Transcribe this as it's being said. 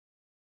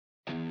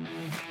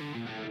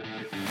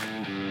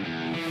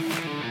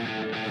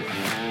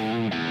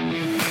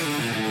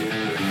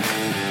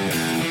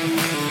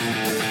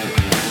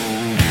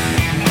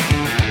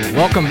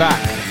Welcome back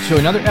to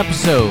another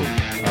episode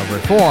of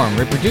Reform,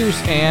 Reproduce,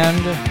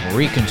 and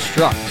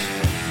Reconstruct.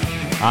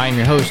 I'm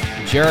your host,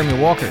 Jeremy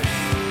Walker.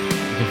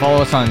 You can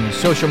follow us on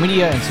social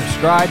media and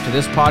subscribe to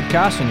this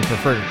podcast on your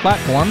preferred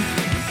platform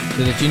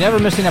so that you never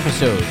miss an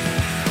episode.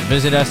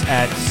 Visit us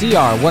at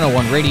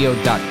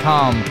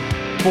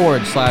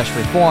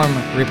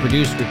cr101radio.com/reform,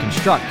 reproduce,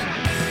 reconstruct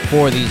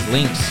for these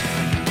links.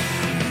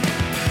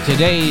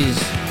 Today's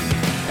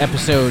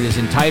episode is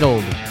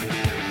entitled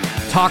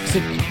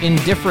Toxic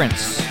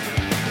Indifference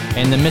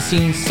and the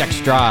Missing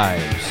Sex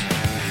Drives.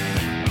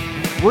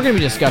 We're going to be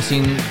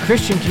discussing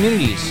Christian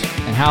communities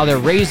and how they're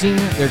raising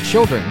their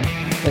children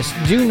that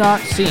do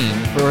not seem,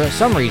 for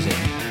some reason,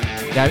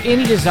 to have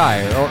any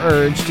desire or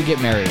urge to get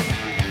married.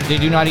 They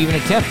do not even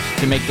attempt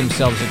to make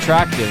themselves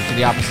attractive to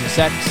the opposite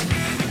sex,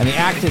 and the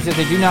act is that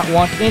they do not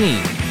want any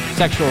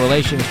sexual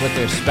relations with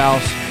their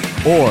spouse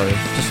or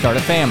to start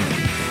a family.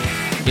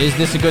 Is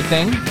this a good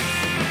thing?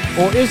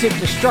 Or is it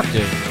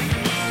destructive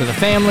to the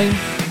family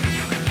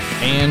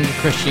and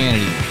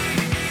Christianity?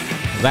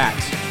 That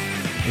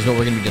is what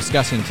we're going to be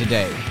discussing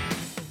today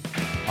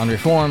on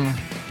Reform,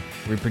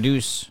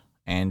 Reproduce,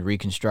 and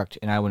Reconstruct.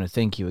 And I want to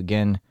thank you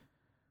again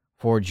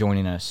for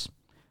joining us.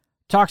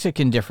 Toxic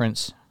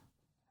indifference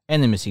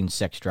and the missing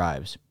sex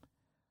drives.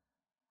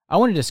 I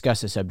want to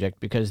discuss this subject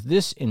because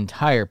this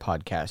entire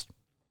podcast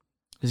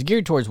is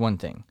geared towards one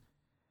thing,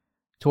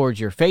 towards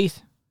your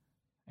faith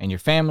and your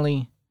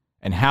family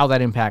and how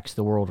that impacts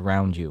the world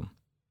around you.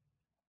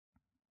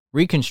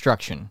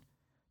 Reconstruction,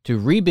 to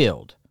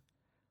rebuild,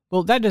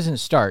 well, that doesn't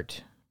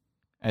start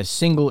as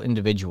single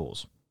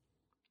individuals.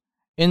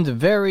 In the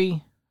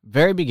very,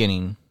 very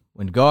beginning,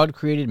 when God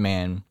created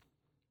man,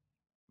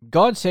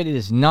 God said it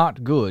is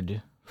not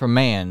good for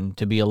man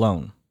to be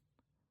alone.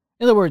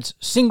 In other words,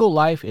 single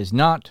life is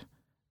not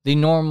the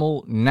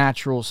normal,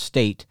 natural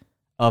state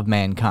of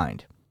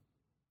mankind.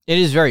 It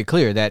is very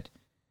clear that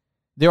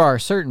there are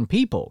certain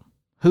people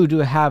who do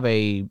have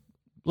a,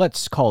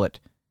 let's call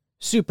it,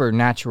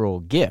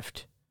 supernatural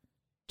gift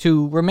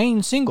to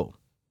remain single.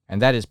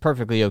 And that is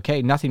perfectly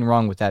okay. Nothing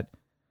wrong with that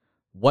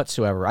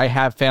whatsoever. I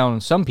have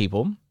found some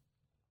people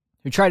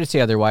who try to say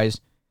otherwise.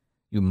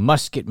 You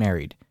must get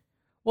married.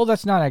 Well,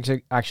 that's not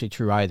actually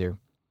true either.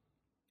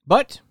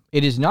 But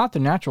it is not the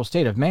natural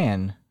state of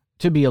man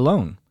to be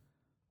alone,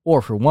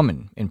 or for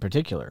woman in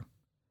particular.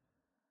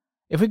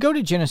 If we go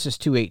to Genesis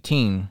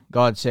 2:18,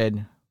 God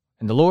said,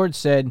 "And the Lord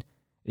said,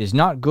 it is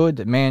not good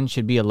that man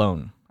should be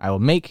alone. I will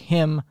make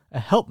him a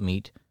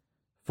helpmeet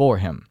for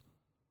him."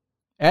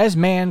 As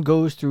man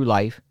goes through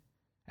life,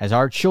 as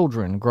our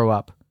children grow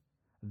up,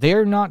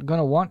 they're not going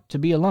to want to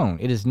be alone.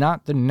 It is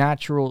not the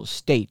natural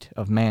state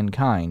of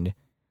mankind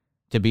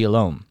to be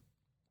alone.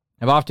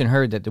 I've often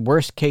heard that the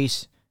worst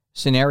case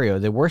scenario,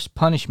 the worst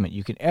punishment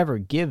you could ever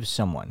give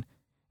someone,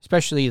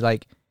 especially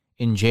like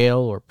in jail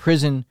or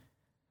prison,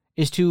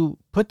 is to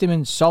put them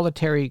in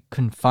solitary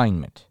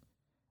confinement.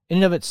 In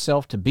and of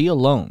itself, to be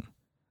alone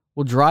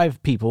will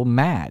drive people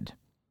mad.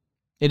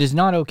 It is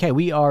not okay.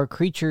 We are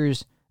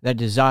creatures that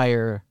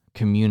desire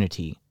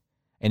community.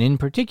 And in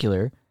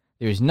particular,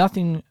 there is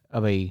nothing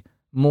of a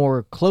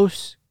more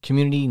close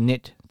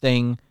community-knit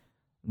thing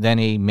than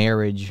a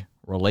marriage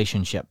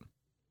relationship.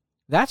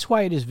 That's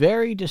why it is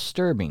very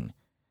disturbing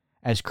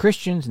as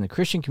Christians in the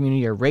Christian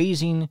community are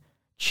raising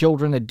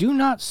children that do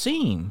not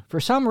seem, for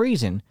some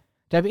reason,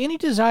 to have any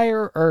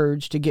desire or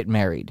urge to get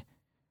married.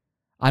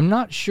 I'm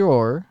not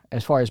sure,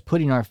 as far as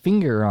putting our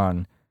finger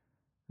on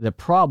the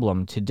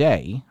problem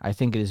today, I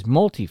think it is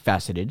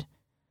multifaceted,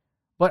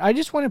 but I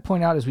just want to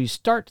point out as we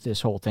start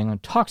this whole thing on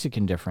toxic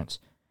indifference,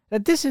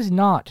 that this is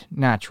not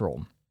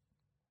natural.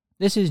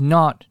 This is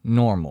not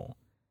normal.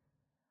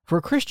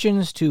 For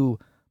Christians to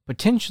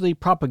potentially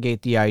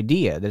propagate the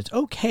idea that it's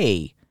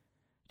okay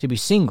to be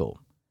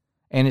single,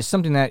 and it's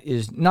something that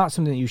is not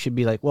something that you should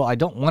be like, well, I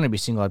don't want to be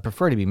single, I'd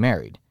prefer to be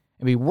married,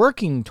 and be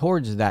working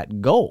towards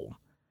that goal,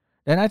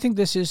 then I think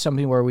this is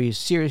something where we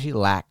seriously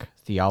lack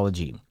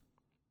theology.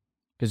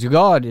 Because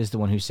God is the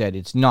one who said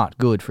it's not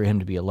good for him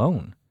to be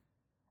alone.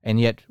 And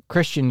yet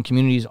Christian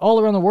communities all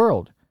around the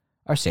world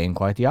are saying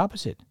quite the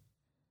opposite.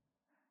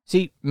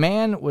 See,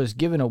 man was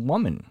given a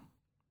woman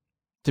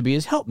to be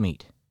his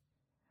helpmeet.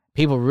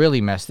 People really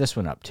mess this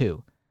one up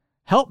too.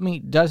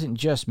 Helpmeet doesn't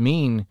just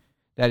mean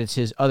that it's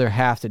his other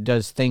half that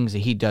does things that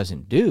he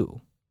doesn't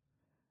do.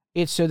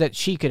 It's so that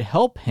she could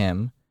help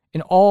him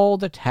in all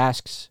the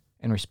tasks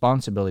and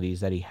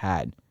responsibilities that he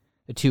had.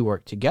 The two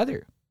work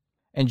together.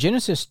 In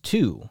Genesis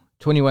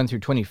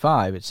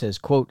 2:21-25, it says,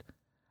 quote,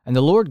 "And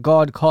the Lord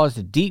God caused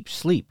a deep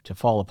sleep to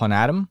fall upon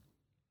Adam,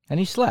 and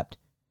he slept.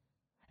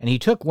 And he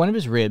took one of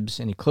his ribs,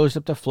 and he closed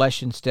up the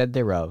flesh instead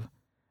thereof.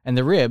 And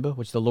the rib,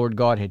 which the Lord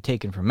God had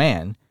taken from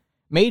man,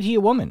 made he a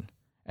woman,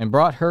 and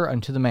brought her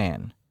unto the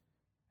man.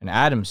 And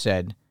Adam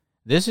said,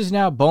 This is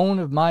now bone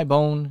of my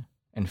bone,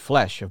 and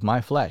flesh of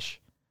my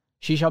flesh.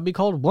 She shall be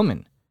called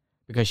woman,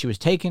 because she was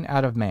taken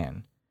out of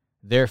man.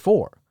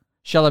 Therefore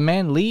shall a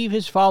man leave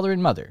his father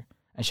and mother,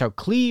 and shall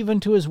cleave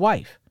unto his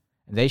wife,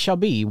 and they shall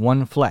be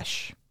one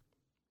flesh.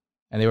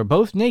 And they were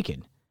both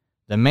naked,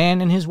 the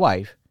man and his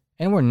wife,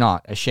 and we're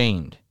not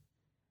ashamed.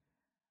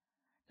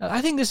 Now,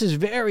 I think this is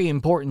very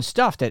important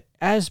stuff that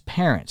as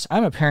parents,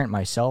 I'm a parent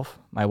myself.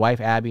 My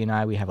wife Abby and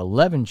I, we have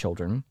 11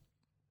 children.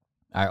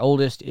 Our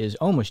oldest is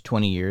almost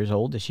 20 years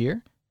old this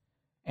year,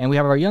 and we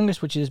have our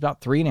youngest, which is about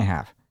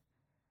 3.5.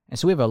 And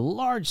so we have a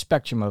large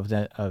spectrum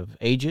of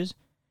ages,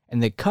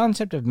 and the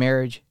concept of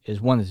marriage is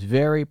one that's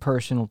very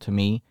personal to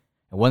me,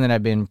 and one that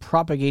I've been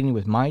propagating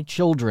with my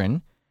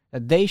children,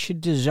 that they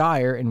should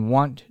desire and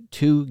want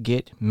to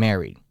get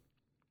married.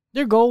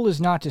 Their goal is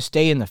not to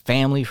stay in the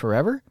family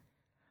forever,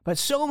 but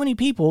so many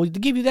people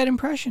give you that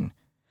impression,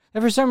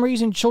 that for some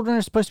reason children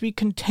are supposed to be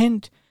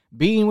content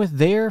being with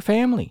their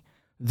family,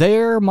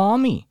 their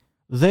mommy,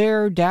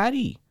 their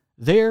daddy,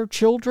 their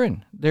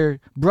children, their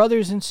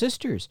brothers and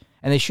sisters,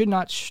 and they should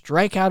not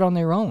strike out on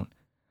their own.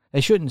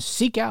 They shouldn't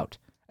seek out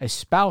a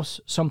spouse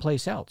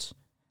someplace else.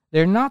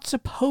 They're not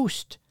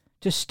supposed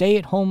to stay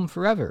at home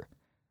forever.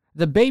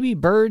 The baby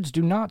birds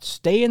do not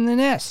stay in the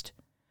nest.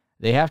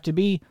 They have to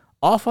be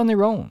off on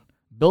their own,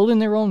 building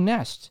their own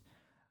nests.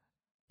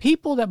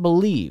 People that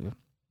believe,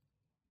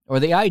 or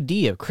the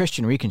idea of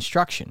Christian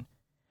Reconstruction,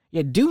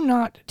 yet do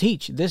not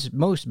teach this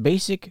most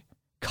basic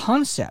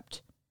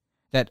concept,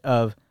 that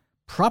of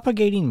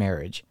propagating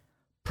marriage,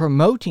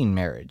 promoting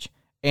marriage,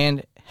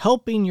 and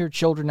helping your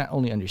children not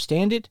only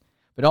understand it,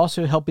 but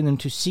also helping them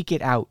to seek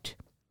it out,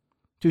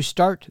 to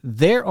start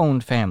their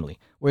own family,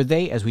 where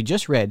they, as we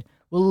just read,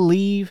 will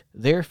leave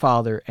their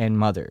father and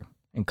mother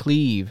and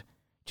cleave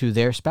to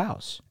their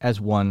spouse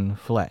as one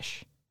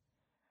flesh.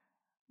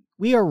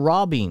 We are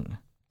robbing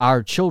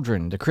our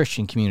children, the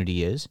Christian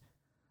community is,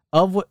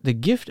 of what the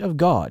gift of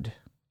God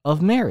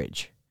of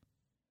marriage.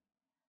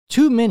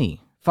 Too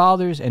many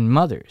fathers and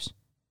mothers,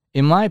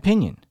 in my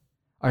opinion,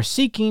 are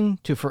seeking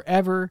to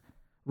forever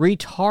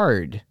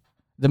retard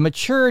the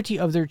maturity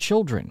of their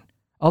children,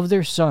 of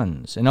their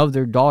sons and of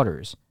their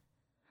daughters.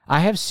 I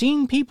have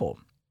seen people,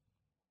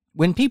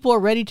 when people are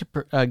ready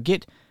to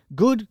get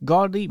good,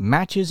 godly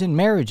matches and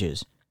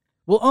marriages,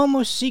 will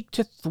almost seek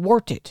to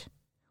thwart it,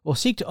 will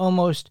seek to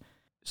almost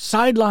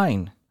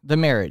sideline the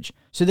marriage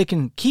so they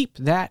can keep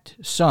that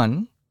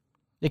son,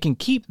 they can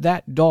keep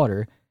that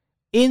daughter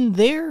in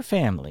their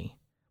family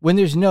when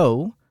there's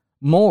no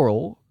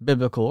moral,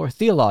 biblical, or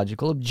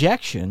theological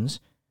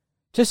objections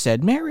to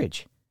said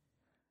marriage.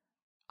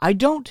 I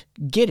don't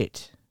get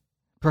it.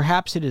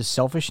 Perhaps it is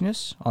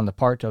selfishness on the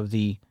part of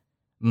the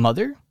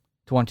mother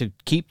to want to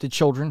keep the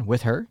children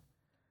with her.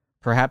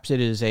 Perhaps it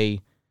is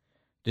a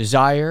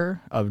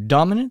desire of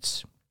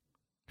dominance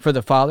for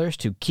the fathers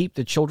to keep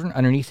the children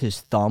underneath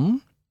his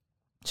thumb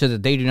so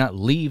that they do not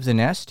leave the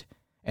nest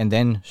and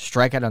then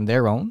strike out on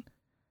their own,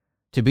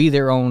 to be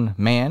their own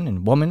man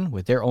and woman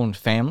with their own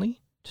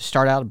family, to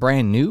start out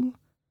brand new.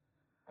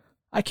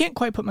 I can't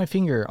quite put my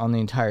finger on the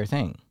entire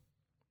thing,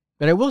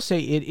 but I will say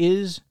it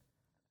is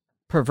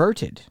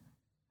perverted.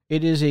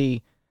 It is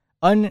a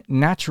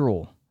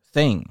unnatural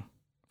thing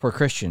for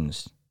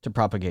Christians to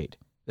propagate,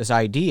 this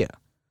idea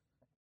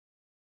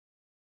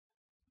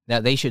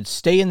that they should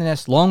stay in the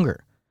nest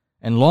longer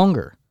and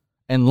longer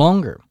and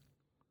longer.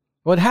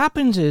 What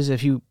happens is,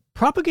 if you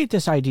propagate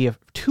this idea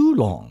too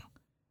long,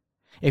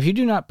 if you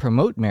do not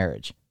promote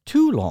marriage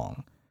too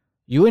long,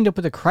 you end up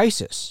with a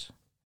crisis.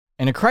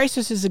 And a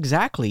crisis is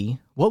exactly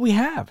what we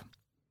have.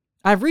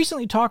 I've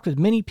recently talked with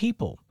many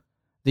people,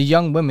 the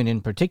young women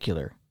in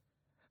particular,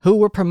 who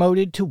were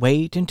promoted to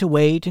wait and to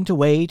wait and to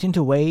wait and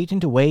to wait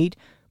and to wait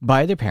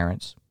by their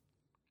parents.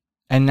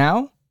 And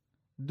now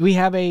we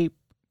have a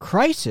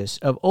crisis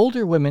of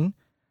older women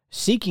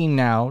seeking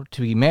now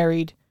to be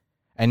married.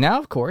 And now,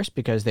 of course,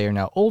 because they are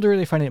now older,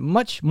 they find it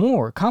much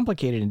more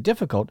complicated and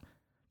difficult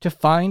to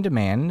find a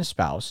man and a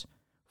spouse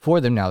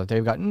for them now that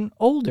they've gotten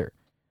older.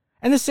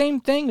 And the same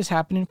thing is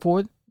happening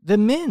for the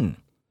men.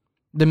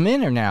 The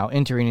men are now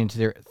entering into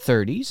their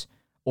 30s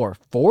or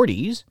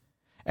 40s.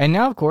 And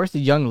now, of course, the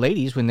young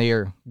ladies, when they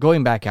are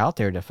going back out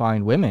there to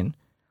find women,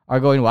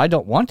 are going, well, I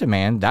don't want a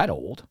man that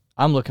old.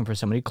 I'm looking for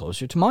somebody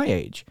closer to my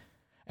age.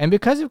 And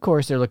because, of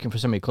course, they're looking for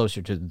somebody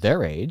closer to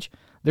their age,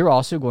 they're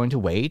also going to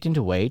wait and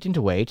to wait and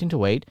to wait and to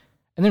wait,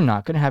 and they're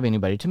not going to have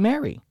anybody to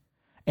marry.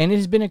 And it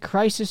has been a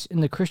crisis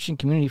in the Christian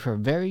community for a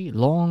very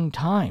long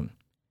time.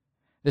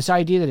 This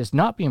idea that it's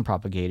not being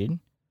propagated,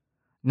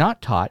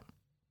 not taught,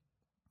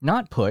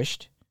 not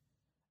pushed,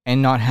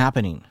 and not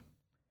happening.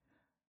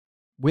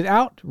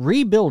 Without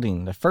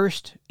rebuilding the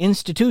first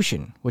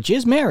institution, which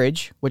is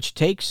marriage, which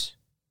takes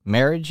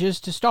marriages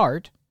to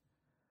start,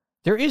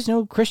 there is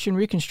no Christian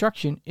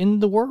reconstruction in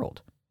the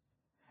world.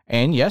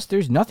 And yes,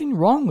 there's nothing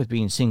wrong with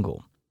being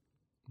single.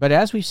 But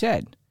as we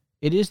said,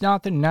 it is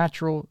not the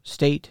natural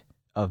state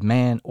of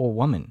man or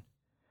woman.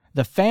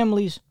 The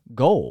family's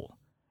goal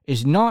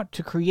is not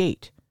to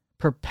create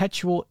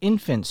perpetual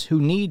infants who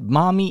need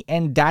mommy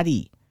and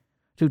daddy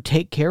to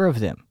take care of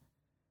them.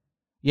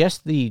 Yes,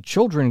 the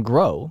children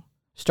grow,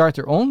 start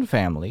their own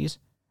families,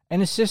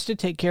 and assist to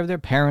take care of their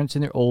parents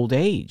in their old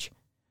age.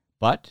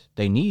 But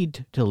they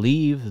need to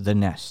leave the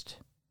nest.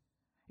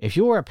 If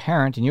you are a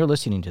parent and you're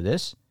listening to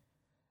this,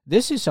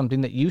 this is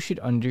something that you should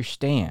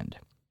understand.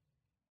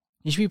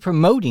 You should be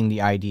promoting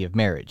the idea of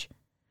marriage,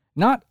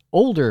 not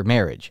older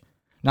marriage,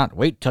 not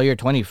wait till you're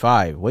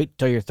 25, wait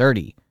till you're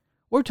 30.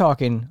 We're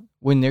talking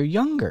when they're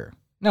younger.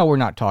 Now, we're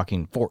not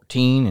talking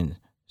 14 and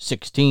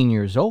 16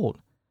 years old.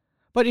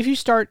 But if you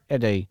start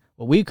at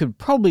what we could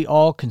probably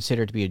all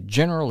consider to be a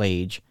general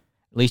age,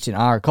 at least in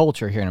our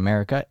culture here in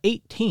America,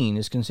 18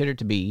 is considered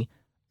to be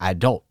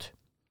adult,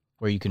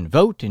 where you can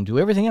vote and do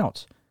everything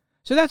else.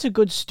 So that's a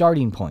good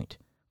starting point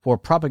for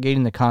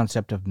propagating the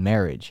concept of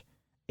marriage.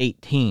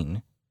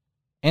 18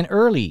 and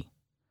early,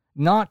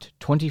 not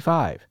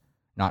 25,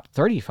 not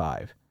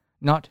 35,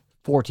 not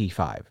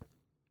 45.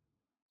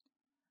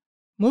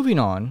 Moving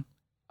on,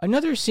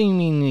 another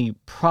seemingly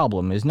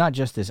problem is not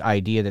just this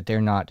idea that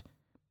they're not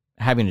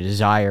having a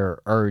desire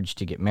or urge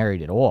to get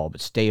married at all, but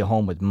stay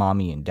home with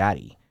mommy and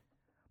daddy.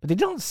 But they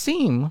don't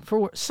seem,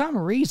 for some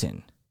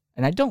reason,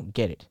 and I don't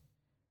get it,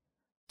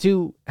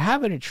 to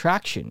have an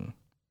attraction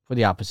for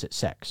the opposite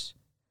sex.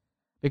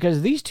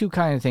 Because these two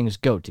kind of things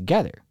go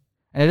together,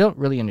 and I don't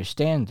really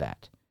understand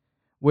that.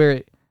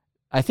 Where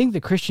I think the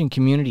Christian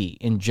community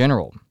in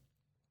general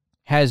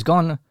has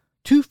gone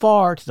too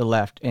far to the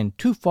left and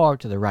too far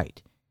to the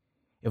right.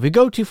 If we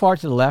go too far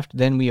to the left,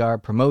 then we are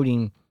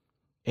promoting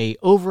a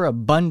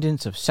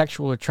overabundance of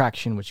sexual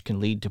attraction, which can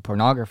lead to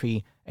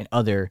pornography and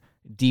other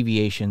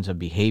deviations of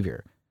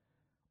behavior.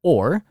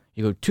 Or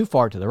you go too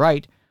far to the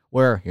right,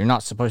 where you're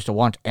not supposed to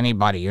want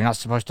anybody, you're not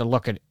supposed to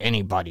look at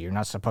anybody, you're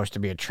not supposed to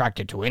be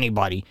attracted to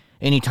anybody.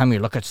 Anytime you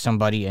look at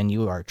somebody and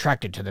you are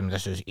attracted to them,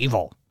 this is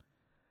evil.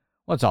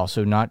 Well, it's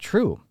also not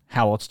true.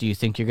 How else do you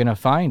think you're going to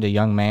find a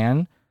young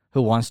man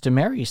who wants to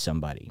marry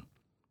somebody?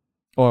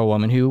 Or a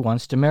woman who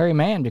wants to marry a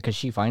man because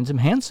she finds him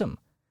handsome?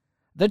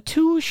 The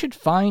two should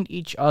find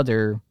each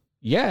other,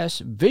 yes,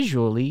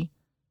 visually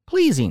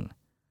pleasing.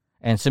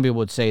 And some people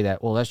would say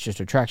that, well, that's just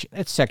attraction.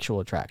 It's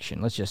sexual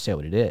attraction. Let's just say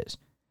what it is.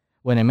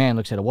 When a man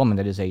looks at a woman,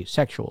 that is a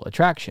sexual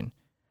attraction.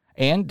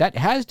 And that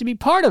has to be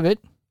part of it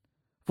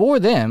for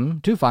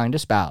them to find a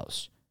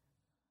spouse.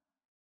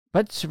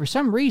 But for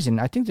some reason,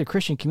 I think the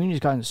Christian community has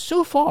gotten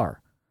so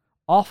far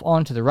off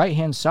onto the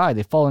right-hand side,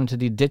 they fall into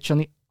the ditch on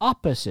the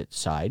opposite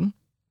side,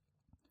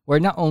 where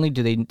not only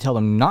do they tell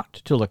them not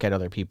to look at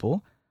other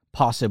people,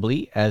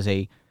 possibly as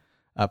a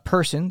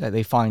person that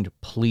they find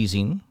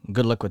pleasing.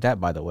 Good luck with that,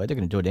 by the way. They're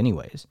going to do it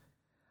anyways.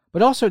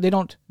 But also, they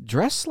don't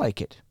dress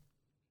like it.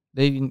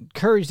 They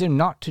encourage them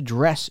not to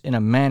dress in a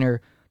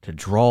manner to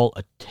draw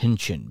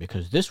attention,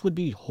 because this would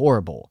be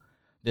horrible.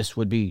 This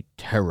would be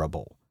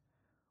terrible.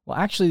 Well,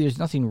 actually, there's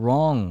nothing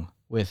wrong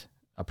with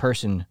a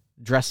person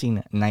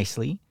dressing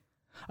nicely,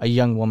 a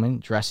young woman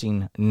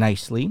dressing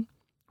nicely,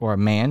 or a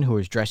man who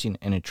is dressing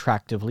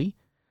attractively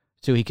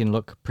so he can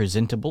look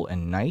presentable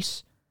and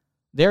nice.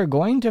 They're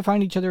going to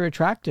find each other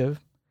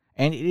attractive,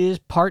 and it is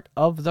part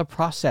of the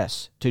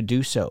process to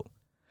do so.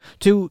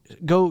 To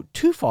go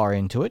too far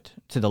into it,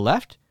 to the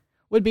left,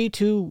 would be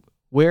to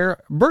wear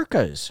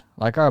burqas,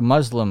 like our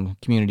Muslim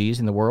communities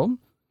in the world,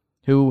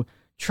 who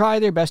try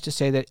their best to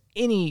say that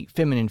any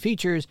feminine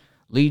features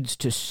leads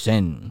to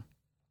sin.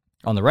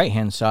 On the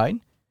right-hand side,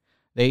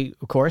 they,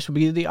 of course, would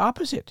be the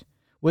opposite,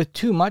 with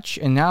too much,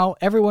 and now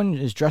everyone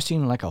is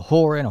dressing like a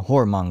whore and a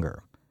whoremonger.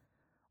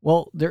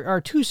 Well, there are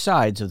two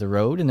sides of the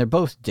road, and they're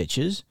both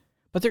ditches,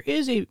 but there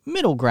is a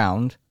middle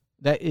ground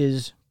that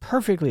is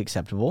perfectly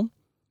acceptable,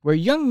 where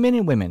young men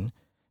and women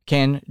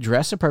can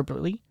dress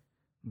appropriately,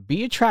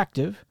 be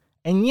attractive,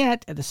 and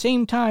yet, at the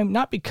same time,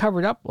 not be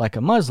covered up like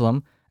a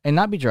Muslim, and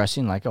not be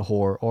dressing like a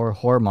whore or a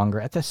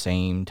whoremonger at the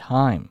same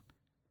time.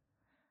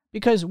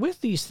 Because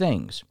with these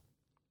things,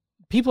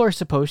 people are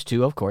supposed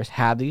to, of course,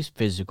 have these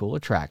physical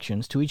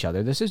attractions to each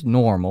other. This is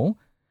normal,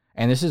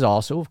 and this is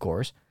also, of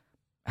course,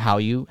 how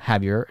you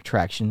have your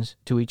attractions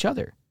to each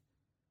other.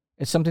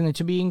 It's something that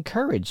should be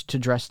encouraged to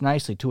dress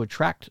nicely, to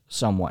attract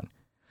someone.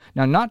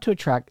 Now, not to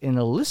attract in an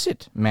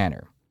illicit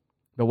manner,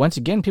 but once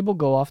again, people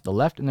go off the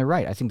left and the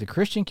right. I think the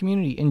Christian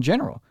community in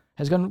general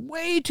has gone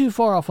way too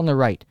far off on the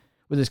right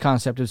with this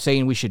concept of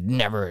saying we should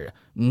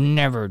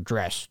never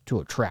dress to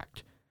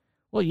attract.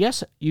 Well,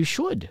 yes, you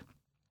should.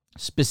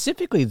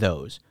 Specifically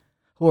those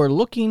who are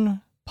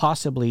looking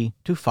possibly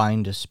to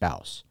find a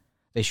spouse.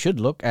 They should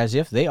look as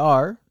if they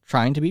are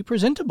trying to be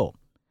presentable.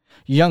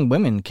 Young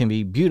women can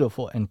be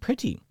beautiful and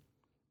pretty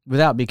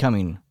without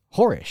becoming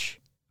whorish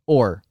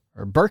or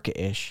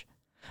burqa-ish.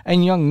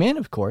 And young men,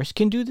 of course,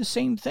 can do the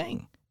same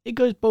thing. It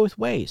goes both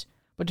ways.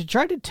 But to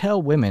try to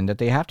tell women that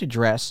they have to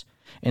dress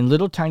in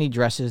little tiny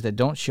dresses that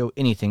don't show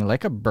anything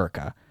like a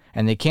burqa,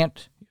 and they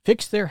can't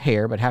fix their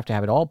hair but have to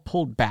have it all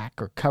pulled back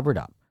or covered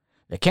up.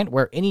 They can't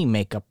wear any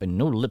makeup and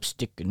no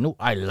lipstick and no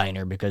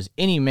eyeliner because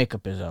any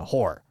makeup is a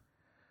whore.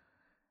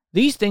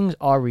 These things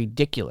are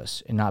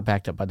ridiculous and not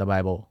backed up by the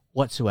Bible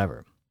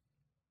whatsoever.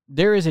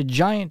 There is a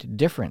giant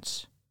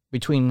difference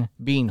between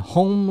being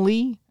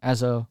homely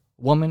as a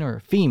woman or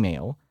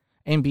female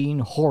and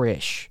being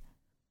whorish.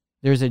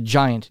 There's a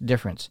giant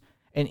difference.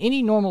 And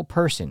any normal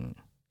person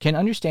can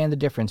understand the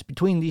difference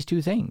between these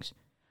two things.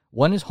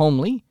 One is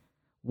homely,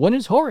 one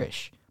is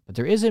whorish. But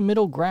there is a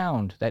middle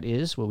ground that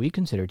is what we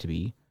consider to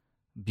be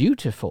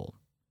beautiful.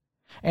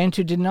 And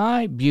to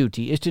deny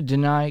beauty is to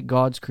deny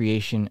God's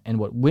creation and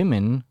what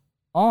women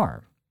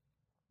are.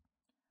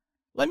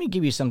 Let me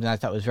give you something I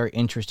thought was very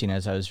interesting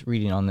as I was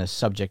reading on this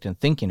subject and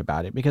thinking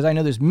about it, because I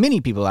know there's many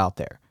people out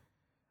there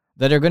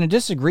that are going to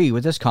disagree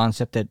with this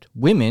concept that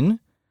women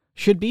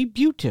should be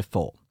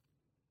beautiful.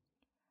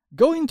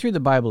 Going through the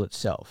Bible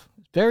itself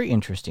is very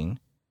interesting,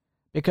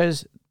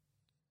 because a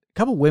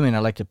couple women I'd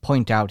like to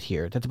point out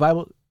here that the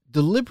Bible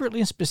deliberately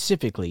and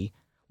specifically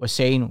was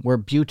saying were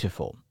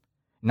beautiful.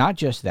 Not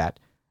just that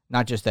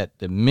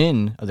the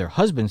men of their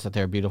husbands thought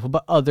they were beautiful,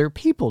 but other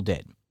people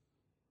did.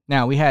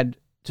 Now, we had,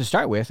 to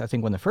start with, I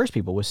think one of the first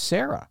people was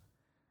Sarah,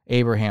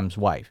 Abraham's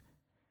wife.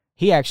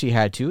 He actually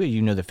had to,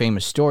 you know the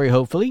famous story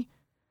hopefully,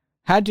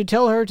 had to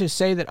tell her to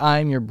say that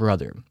I'm your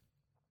brother,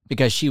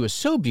 because she was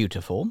so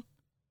beautiful,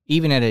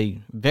 even at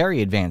a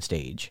very advanced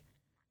age,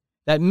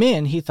 that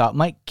men he thought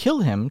might kill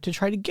him to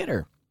try to get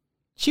her.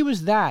 She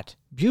was that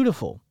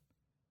beautiful.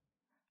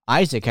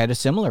 Isaac had a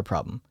similar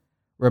problem.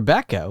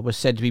 Rebekah was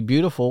said to be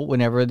beautiful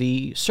whenever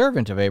the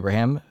servant of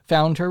Abraham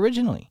found her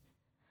originally.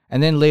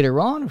 And then later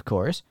on, of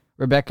course,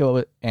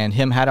 Rebekah and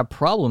him had a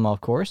problem,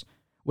 of course,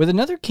 with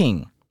another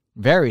king,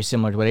 very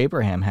similar to what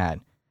Abraham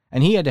had.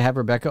 And he had to have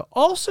Rebekah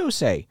also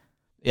say,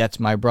 that's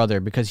my brother,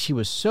 because she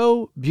was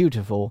so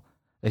beautiful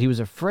that he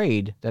was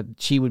afraid that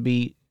she would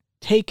be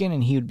taken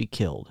and he would be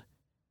killed.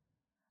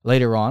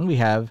 Later on, we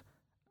have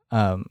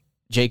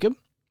Jacob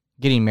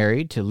getting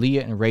married to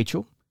Leah and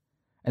Rachel.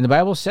 And the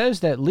Bible says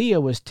that Leah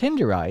was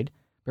tender-eyed,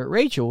 but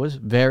Rachel was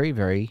very,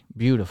 very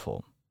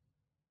beautiful.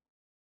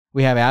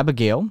 We have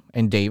Abigail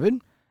and David.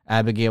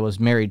 Abigail was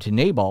married to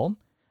Nabal,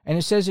 and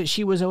it says that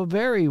she was a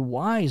very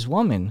wise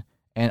woman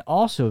and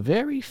also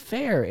very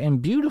fair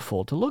and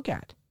beautiful to look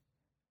at.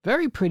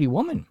 Very pretty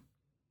woman.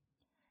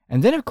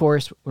 And then, of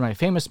course, one of my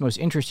famous, most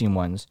interesting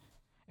ones,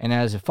 and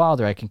as a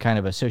father I can kind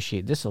of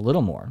associate this a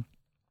little more,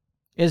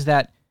 is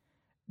that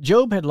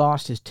Job had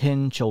lost his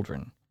 10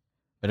 children.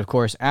 But of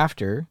course,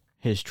 after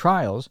his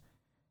trials,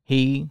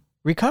 he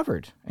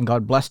recovered, and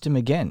God blessed him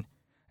again.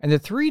 And the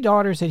 3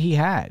 daughters that he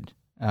had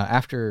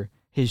after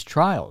his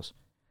trials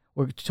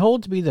were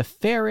told to be the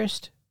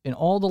fairest in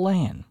all the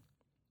land.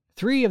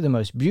 3 of the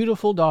most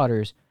beautiful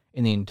daughters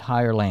in the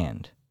entire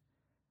land.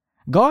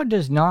 God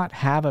does not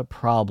have a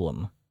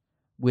problem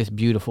with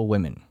beautiful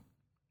women.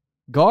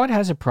 God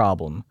has a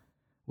problem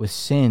with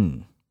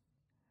sin.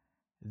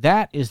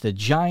 That is the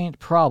giant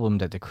problem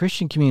that the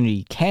Christian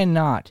community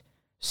cannot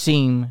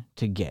seem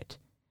to get.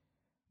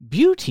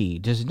 Beauty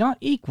does not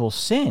equal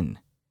sin.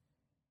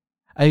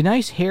 A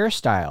nice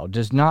hairstyle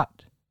does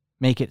not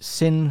make it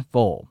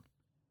sinful.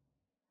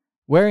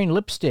 Wearing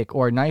lipstick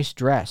or a nice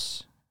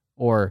dress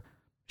or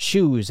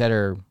shoes that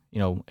are,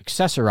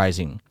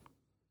 accessorizing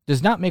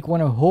does not make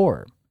one a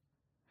whore.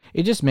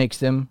 It just makes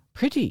them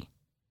pretty,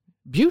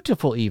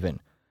 beautiful even,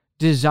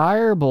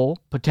 desirable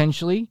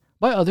potentially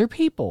by other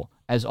people,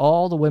 as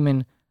all the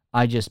women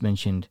I just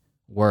mentioned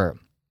were.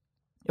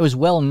 It was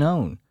well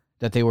known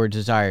that they were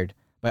desired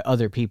by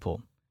other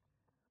people.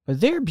 But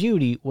their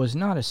beauty was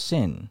not a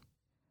sin.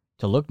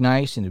 To look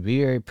nice and to be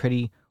very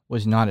pretty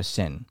was not a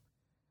sin.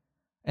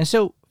 And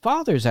so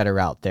fathers that are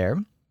out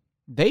there,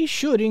 they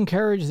should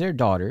encourage their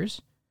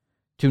daughters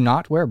to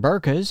not wear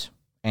burqas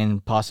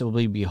and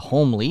possibly be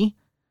homely,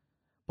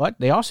 but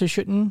they also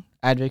shouldn't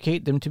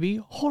advocate them to be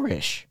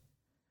whorish.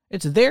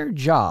 It's their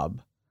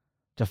job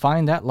to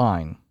find that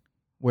line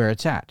where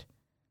it's at.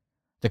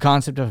 The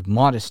concept of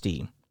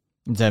modesty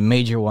is a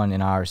major one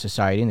in our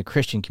society, in the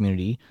Christian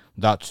community.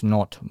 That's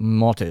not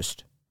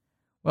modest.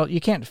 Well,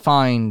 you can't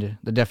find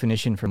the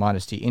definition for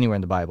modesty anywhere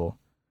in the Bible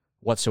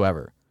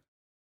whatsoever.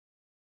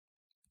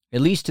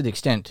 At least to the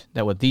extent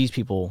that what these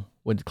people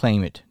would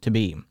claim it to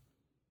be.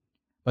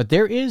 But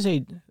there is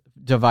a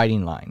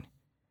dividing line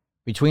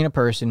between a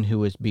person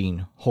who is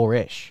being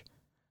whorish,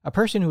 a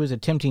person who is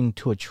attempting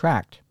to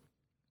attract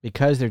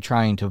because they're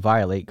trying to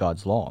violate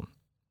God's law.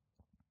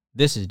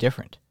 This is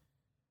different.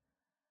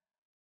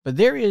 But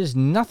there is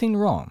nothing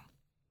wrong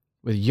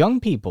with young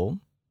people,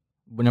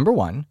 number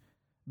one,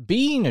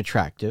 being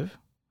attractive,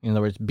 in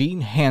other words,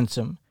 being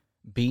handsome,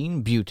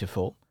 being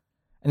beautiful,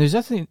 and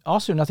there's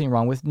also nothing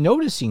wrong with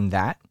noticing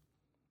that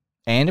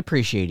and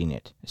appreciating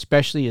it,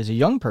 especially as a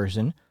young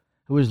person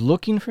who is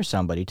looking for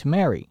somebody to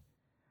marry.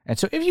 And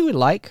so if you would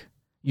like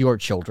your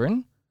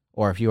children,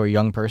 or if you're a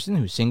young person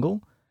who's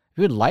single, if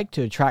you would like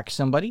to attract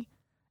somebody,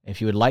 if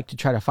you would like to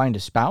try to find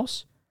a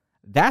spouse,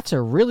 that's a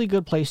really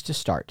good place to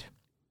start.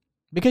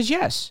 Because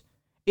yes,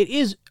 it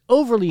is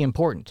overly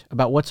important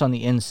about what's on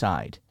the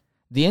inside.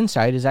 The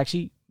inside is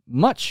actually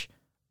much,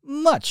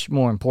 much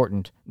more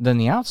important than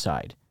the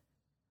outside.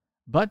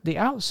 But the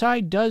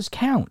outside does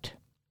count.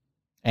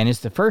 And it's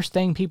the first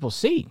thing people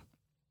see.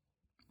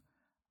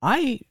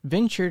 I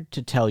ventured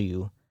to tell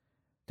you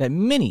that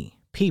many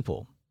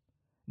people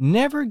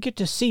never get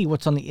to see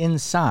what's on the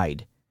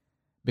inside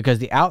because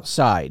the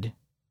outside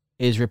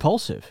is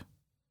repulsive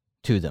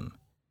to them.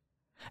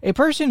 A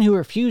person who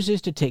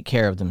refuses to take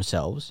care of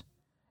themselves,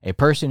 a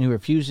person who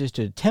refuses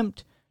to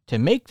attempt to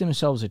make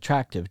themselves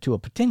attractive to a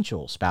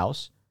potential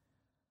spouse,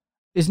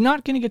 is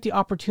not going to get the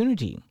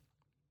opportunity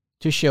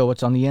to show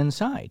what's on the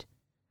inside.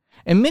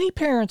 And many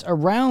parents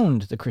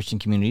around the Christian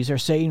communities are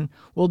saying,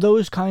 well,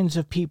 those kinds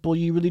of people,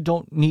 you really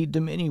don't need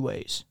them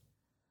anyways.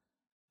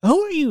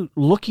 Who are you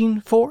looking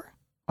for?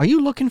 Are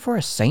you looking for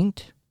a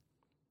saint?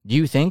 Do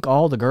you think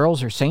all the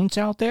girls are saints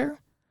out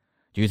there?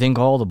 Do you think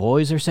all the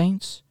boys are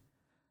saints?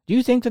 Do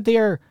you think that they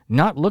are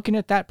not looking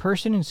at that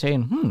person and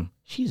saying,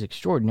 she's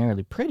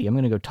extraordinarily pretty, I'm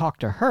going to go talk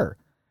to her,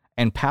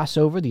 and pass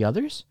over the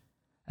others?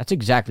 That's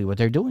exactly what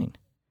they're doing.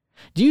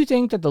 Do you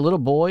think that the little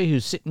boy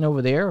who's sitting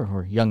over there,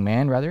 or young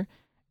man rather,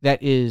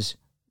 that is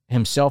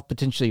himself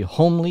potentially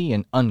homely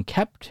and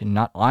unkept and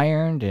not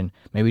ironed and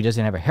maybe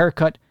doesn't have a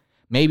haircut,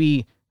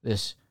 maybe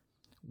this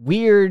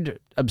weird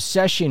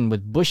obsession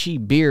with bushy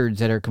beards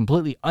that are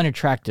completely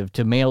unattractive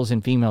to males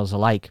and females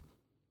alike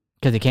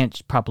because they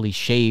can't properly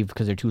shave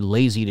because they're too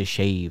lazy to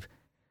shave.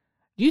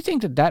 Do you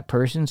think that that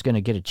person's going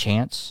to get a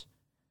chance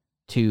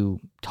to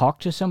talk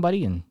to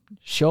somebody and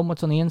show them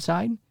what's on the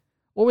inside?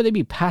 Or will they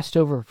be passed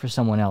over for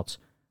someone else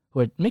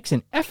who makes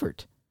an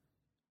effort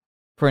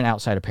for an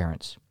outside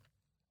appearance?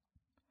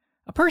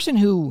 A person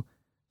who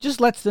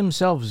just lets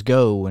themselves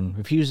go and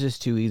refuses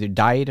to either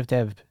diet if they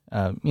have,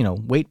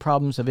 weight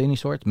problems of any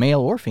sort,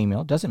 male or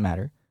female, doesn't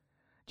matter.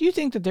 Do you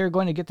think that they're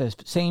going to get the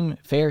same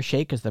fair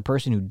shake as the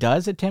person who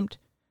does attempt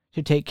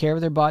to take care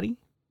of their body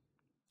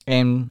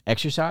and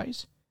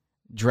exercise,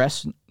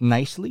 dress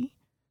nicely,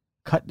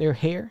 cut their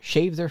hair,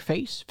 shave their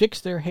face,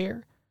 fix their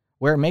hair,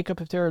 wear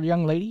makeup if they're a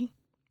young lady,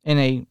 in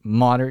a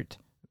moderate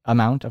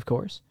amount, of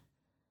course?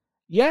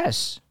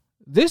 Yes,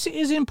 this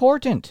is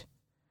important.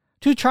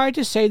 To try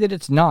to say that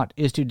it's not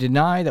is to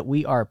deny that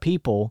we are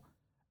people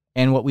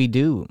and what we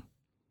do.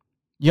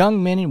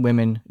 Young men and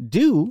women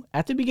do,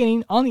 at the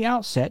beginning, on the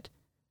outset,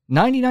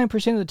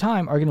 99% of the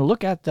time are going to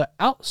look at the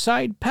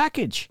outside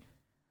package.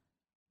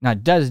 Now,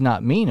 it does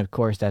not mean, of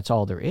course, that's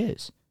all there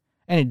is.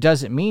 And it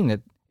doesn't mean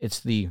that it's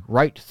the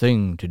right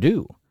thing to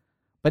do.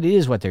 But it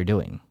is what they're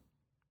doing.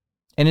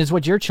 And it's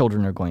what your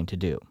children are going to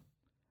do.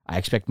 I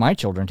expect my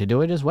children to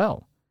do it as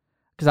well.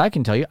 Because I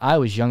can tell you, I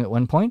was young at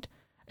one point,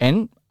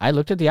 and I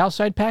looked at the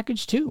outside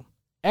package too.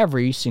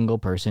 Every single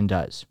person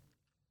does.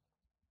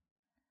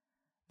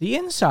 The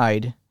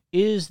inside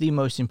is the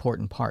most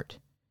important part.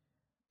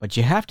 But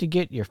you have to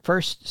get your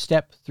first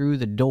step through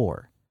the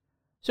door.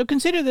 So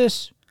consider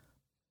this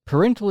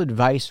Parental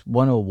Advice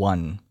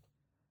 101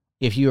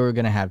 if you are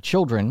going to have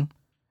children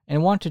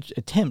and want to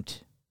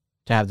attempt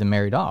to have them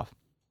married off.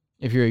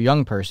 If you're a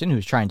young person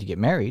who's trying to get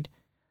married,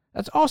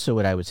 that's also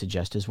what I would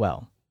suggest as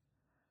well.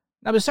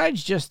 Now,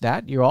 besides just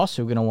that, you're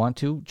also going to want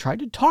to try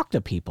to talk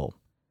to people.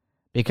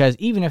 Because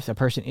even if the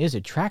person is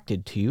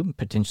attracted to you,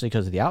 potentially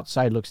because the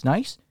outside looks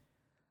nice,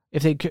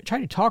 if they try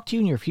to talk to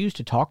you and you refuse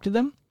to talk to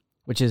them,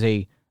 which is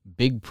a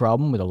big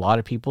problem with a lot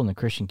of people in the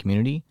Christian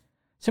community,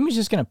 somebody's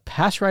just going to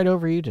pass right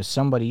over you to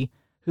somebody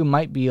who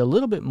might be a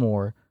little bit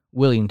more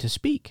willing to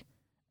speak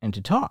and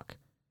to talk.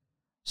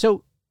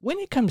 So when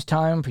it comes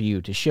time for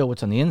you to show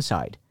what's on the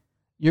inside,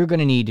 you're going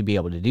to need to be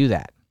able to do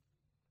that.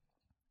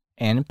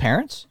 And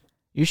parents,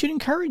 you should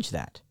encourage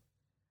that.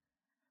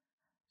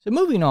 So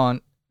moving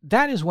on,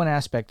 that is one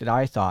aspect that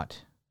I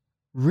thought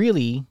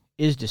really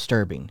is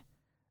disturbing.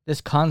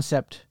 This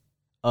concept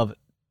of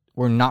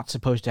we're not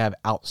supposed to have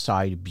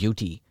outside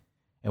beauty,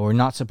 and we're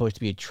not supposed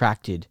to be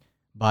attracted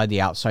by the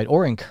outside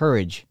or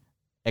encourage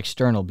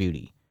external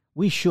beauty.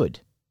 We should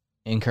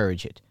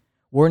encourage it.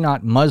 We're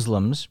not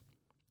Muslims,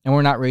 and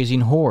we're not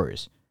raising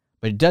whores,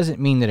 but it doesn't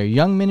mean that our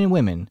young men and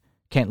women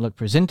can't look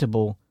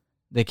presentable,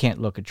 they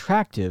can't look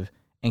attractive,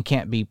 and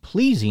can't be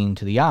pleasing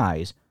to the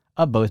eyes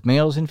of both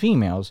males and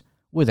females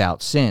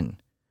without sin.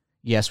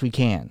 Yes, we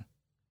can.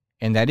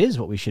 And that is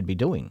what we should be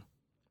doing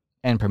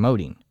and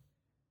promoting.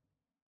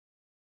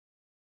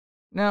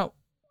 Now,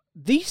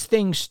 these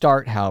things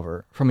start,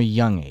 however, from a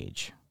young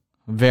age,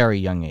 very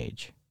young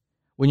age.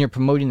 When you're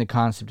promoting the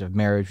concept of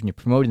marriage, when you're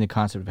promoting the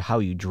concept of how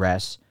you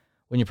dress,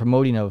 when you're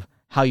promoting of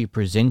how you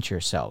present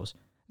yourselves,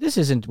 this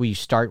isn't where you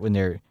start when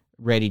they're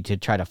ready to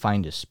try to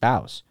find a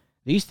spouse.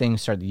 These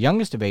things start at the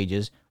youngest of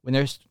ages when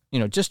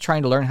they're, just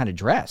trying to learn how to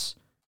dress.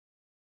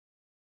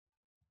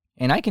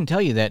 And I can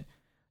tell you that,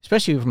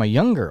 especially for my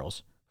young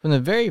girls, from the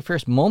very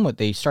first moment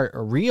they start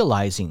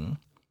realizing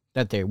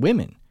that they're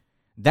women,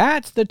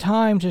 that's the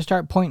time to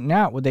start pointing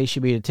out what they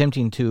should be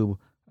attempting to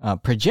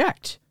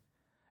project.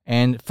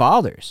 And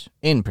fathers,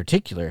 in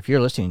particular, if you're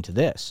listening to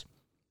this,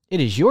 it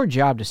is your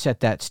job to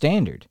set that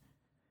standard.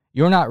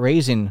 You're not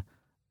raising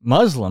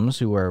Muslims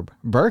who wear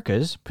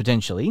burqas,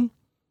 potentially,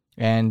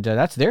 and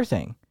that's their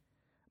thing.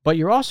 But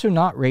you're also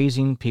not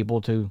raising people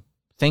to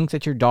think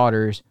that your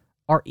daughters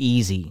are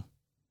easy.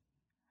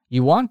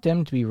 You want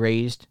them to be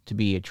raised to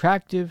be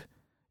attractive,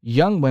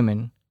 young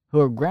women who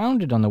are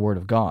grounded on the Word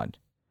of God,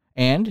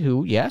 and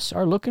who, yes,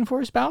 are looking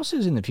for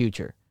spouses in the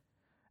future.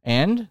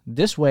 And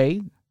this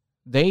way,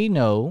 they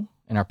know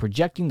and are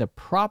projecting the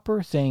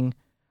proper thing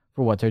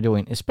for what they're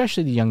doing,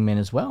 especially the young men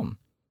as well.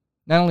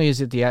 Not only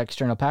is it the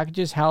external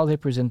packages, how they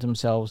present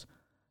themselves,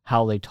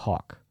 how they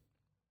talk.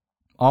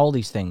 All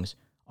these things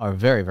are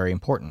very, very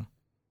important.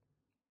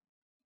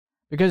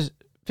 Because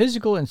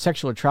physical and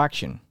sexual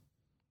attraction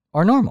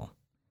are normal.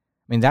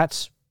 I mean,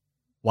 that's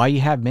why you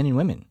have men and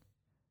women.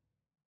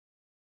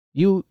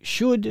 You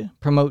should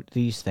promote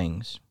these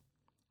things.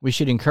 We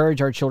should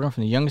encourage our children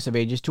from the youngest of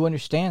ages to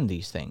understand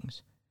these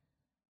things.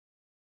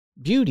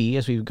 Beauty,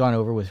 as we've gone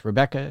over with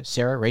Rebecca,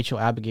 Sarah, Rachel,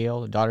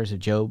 Abigail, the daughters of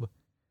Job,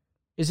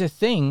 is a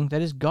thing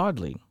that is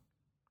godly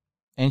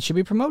and should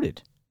be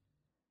promoted.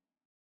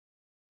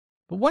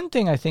 But one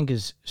thing I think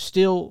is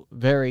still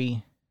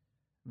very,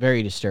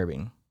 very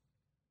disturbing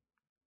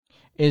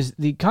is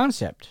the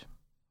concept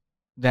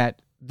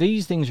that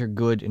these things are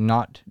good and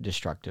not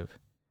destructive.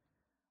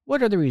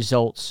 What are the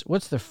results?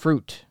 What's the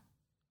fruit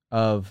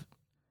of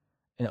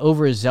an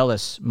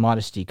overzealous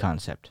modesty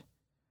concept?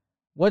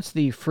 What's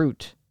the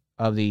fruit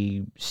of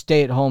the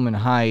stay-at-home and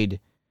hide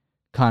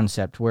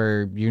concept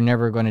where you're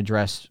never going to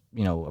dress,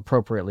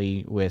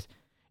 appropriately with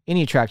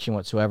any attraction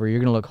whatsoever? You're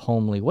going to look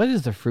homely. What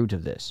is the fruit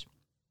of this?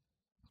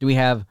 Do we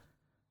have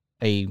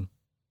a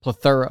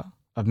plethora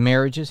of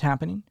marriages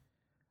happening?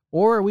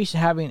 Or are we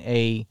having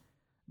a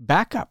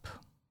backup,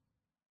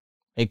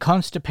 a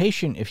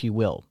constipation, if you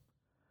will,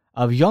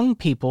 of young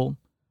people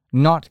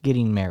not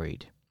getting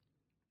married?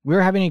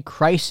 We're having a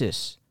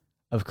crisis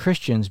of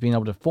Christians being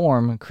able to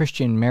form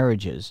Christian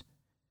marriages.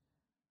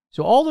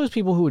 So all those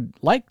people who would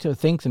like to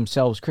think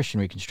themselves Christian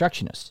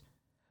Reconstructionists,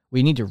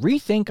 we need to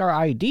rethink our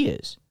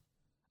ideas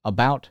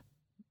about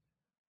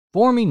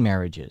forming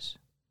marriages,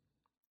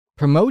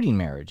 promoting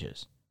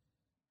marriages,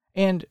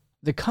 and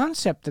the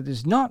concept that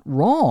it's not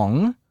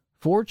wrong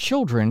for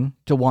children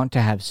to want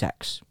to have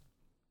sex.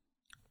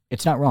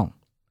 It's not wrong.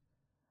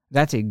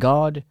 That's a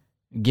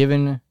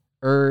God-given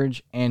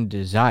urge and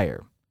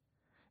desire.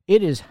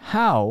 It is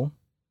how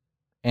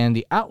and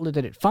the outlet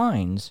that it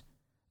finds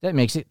that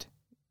makes it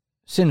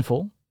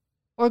sinful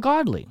or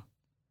godly.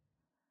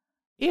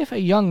 If a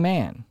young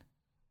man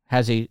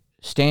has a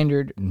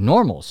standard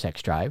normal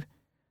sex drive,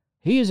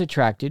 he is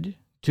attracted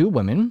to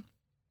women,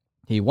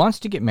 he wants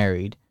to get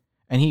married,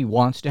 and he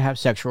wants to have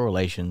sexual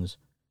relations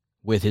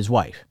with his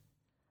wife.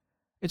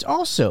 It's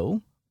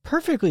also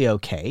perfectly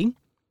okay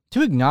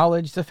to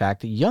acknowledge the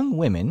fact that young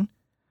women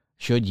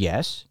should,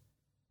 yes,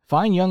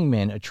 find young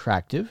men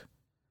attractive,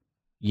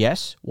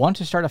 yes, want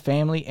to start a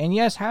family, and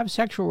yes, have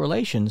sexual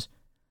relations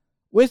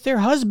with their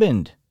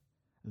husband.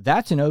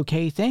 That's an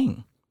okay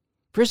thing.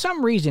 For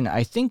some reason,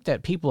 I think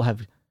that people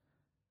have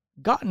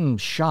gotten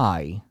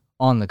shy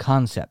on the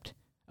concept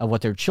of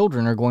what their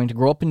children are going to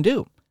grow up and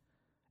do.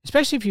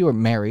 Especially if you are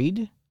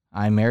married.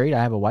 I'm married,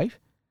 I have a wife.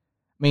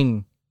 I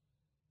mean,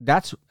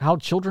 that's how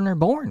children are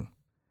born.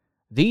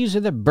 These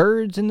are the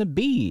birds and the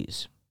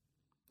bees.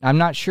 I'm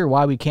not sure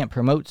why we can't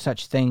promote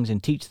such things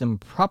and teach them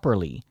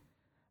properly,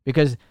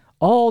 because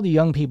all the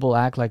young people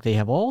act like they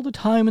have all the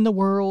time in the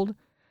world,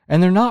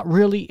 and they're not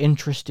really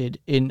interested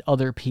in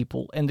other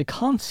people. And the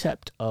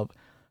concept of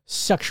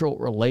sexual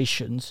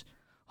relations,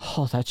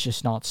 that's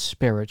just not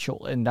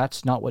spiritual, and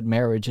that's not what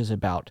marriage is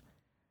about.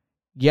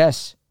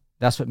 Yes,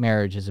 that's what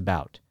marriage is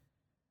about.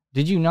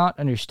 Did you not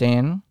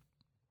understand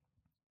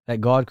that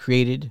God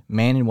created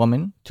man and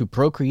woman to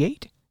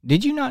procreate?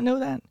 Did you not know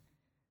that?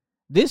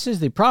 This is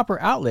the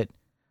proper outlet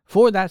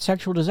for that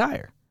sexual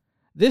desire.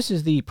 This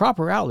is the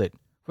proper outlet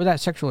for that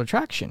sexual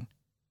attraction.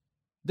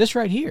 This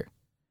right here.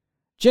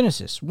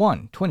 Genesis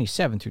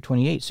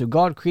 1:27-28. So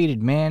God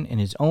created man in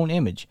his own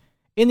image.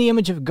 In the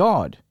image of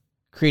God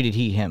created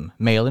he him.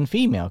 Male and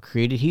female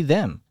created he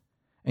them.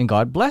 And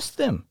God blessed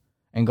them.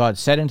 And God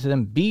said unto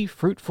them, Be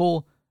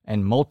fruitful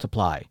and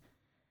multiply,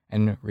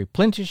 and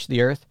replenish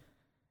the earth,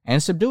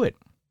 and subdue it,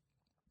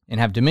 and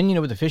have dominion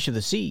over the fish of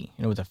the sea,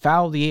 and over the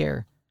fowl of the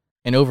air,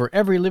 and over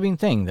every living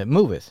thing that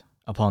moveth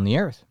upon the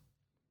earth.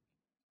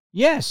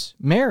 Yes,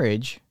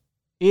 marriage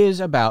is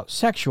about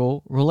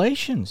sexual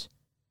relations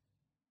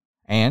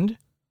and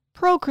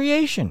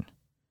procreation.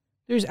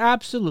 There's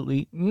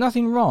absolutely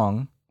nothing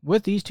wrong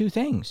with these two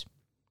things.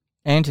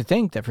 And to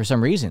think that for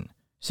some reason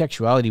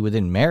sexuality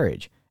within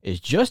marriage is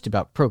just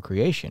about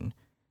procreation,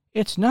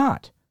 it's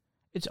not.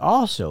 It's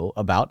also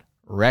about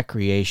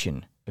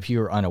recreation, if you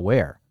are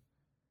unaware.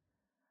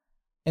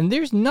 And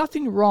there's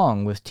nothing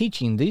wrong with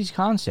teaching these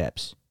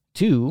concepts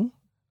to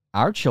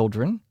our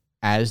children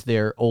as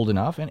they're old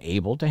enough and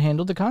able to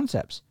handle the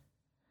concepts.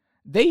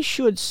 They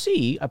should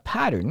see a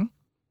pattern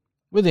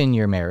within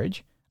your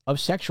marriage of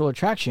sexual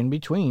attraction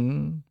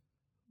between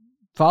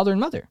father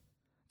and mother.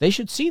 They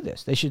should see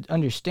this. They should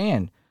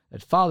understand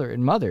that father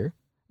and mother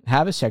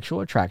have a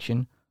sexual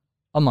attraction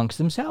amongst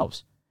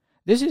themselves.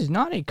 This is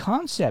not a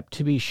concept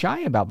to be shy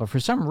about, but for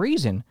some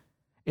reason,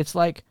 it's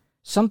like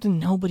something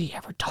nobody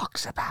ever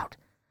talks about.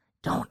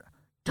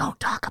 Don't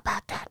talk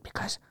about that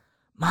because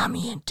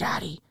mommy and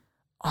daddy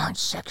aren't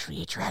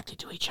sexually attracted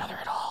to each other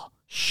at all.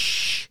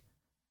 Shh.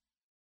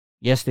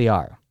 Yes, they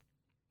are.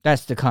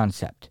 That's the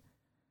concept.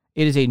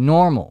 It is a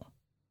normal,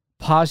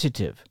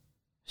 positive,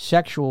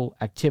 sexual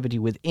activity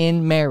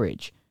within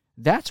marriage.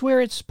 That's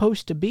where it's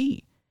supposed to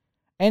be.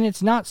 And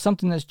it's not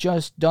something that's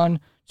just done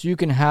so you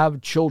can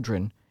have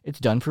children. It's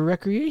done for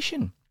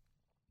recreation.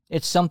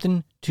 It's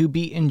something to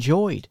be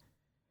enjoyed.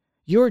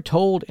 You're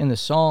told in the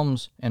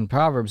Psalms and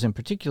Proverbs in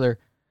particular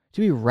to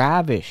be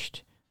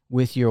ravished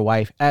with your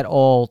wife at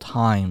all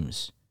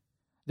times.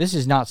 This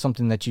is not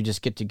something that you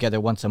just get together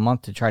once a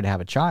month to try to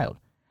have a child.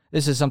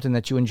 This is something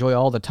that you enjoy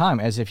all the time,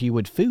 as if you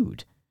would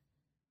food.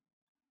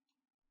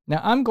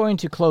 Now, I'm going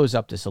to close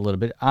up this a little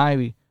bit.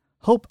 I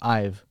hope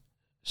I've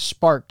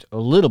sparked a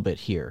little bit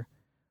here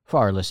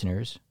for our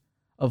listeners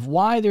of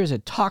why there's a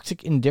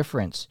toxic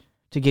indifference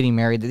to getting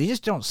married, that they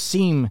just don't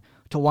seem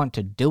to want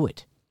to do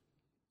it.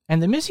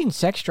 And the missing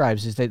sex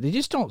drives is that they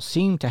just don't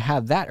seem to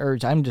have that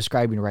urge I'm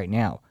describing right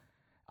now.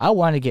 I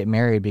want to get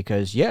married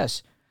because,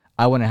 yes,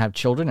 I want to have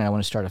children and I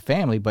want to start a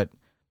family, but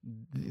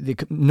the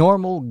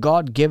normal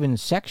God-given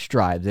sex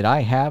drive that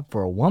I have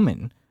for a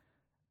woman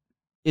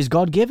is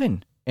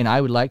God-given, and I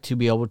would like to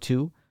be able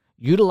to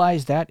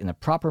utilize that in a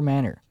proper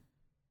manner,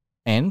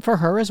 and for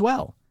her as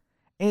well.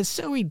 And it's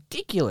so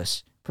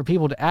ridiculous for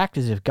people to act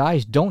as if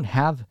guys don't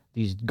have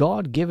these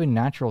God-given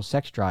natural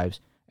sex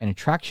drives and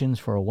attractions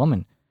for a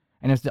woman,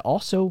 and if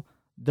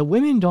the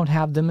women don't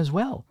have them as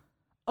well.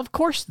 Of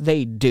course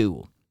they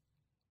do.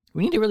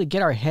 We need to really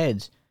get our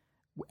heads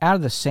out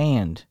of the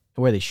sand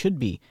where they should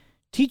be,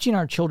 teaching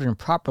our children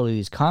properly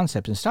these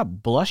concepts and stop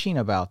blushing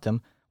about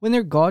them when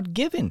they're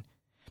God-given.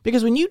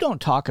 Because when you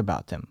don't talk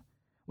about them,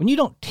 when you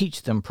don't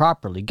teach them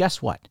properly,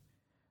 guess what?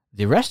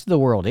 The rest of the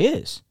world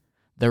is.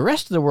 The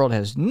rest of the world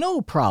has no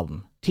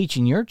problem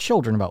teaching your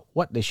children about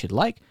what they should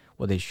like,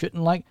 what they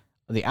shouldn't like,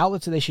 the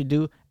outlets that they should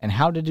do, and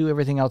how to do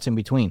everything else in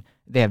between.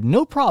 They have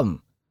no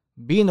problem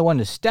being the one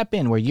to step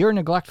in where you're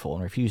neglectful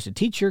and refuse to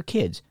teach your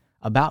kids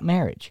about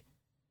marriage.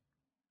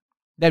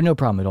 They have no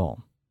problem at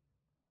all.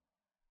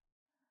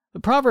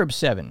 But Proverbs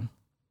 7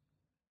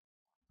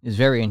 is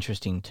very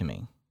interesting to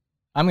me.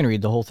 I'm going to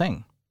read the whole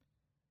thing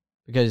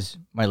because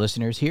my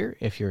listeners here,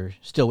 if you're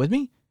still with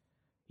me,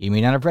 you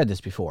may not have read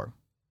this before.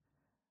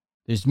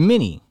 There's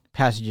many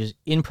passages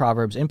in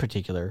Proverbs in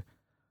particular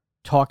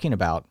talking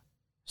about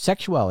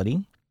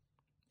sexuality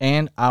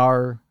and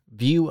our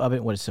view of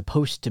it, what it's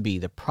supposed to be,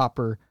 the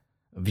proper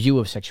view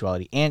of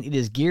sexuality. And it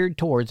is geared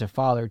towards a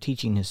father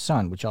teaching his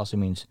son, which also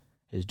means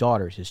his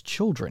daughters, his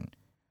children.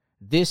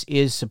 This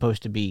is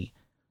supposed to be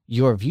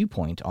your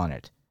viewpoint on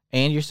it,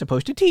 and you're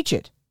supposed to teach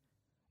it,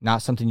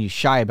 not something you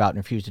shy about and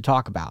refuse to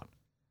talk about.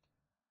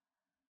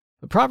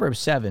 But Proverbs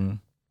 7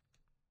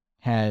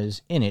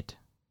 has in it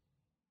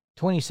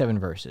 27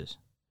 verses.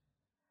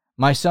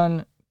 My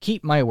son,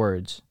 keep my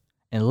words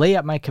and lay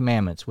up my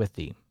commandments with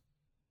thee.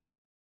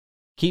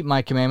 Keep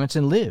my commandments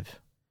and live,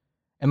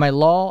 and my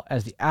law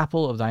as the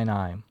apple of thine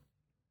eye.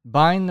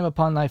 Bind them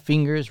upon thy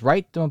fingers,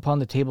 write them upon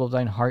the table of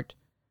thine heart.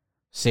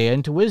 Say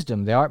unto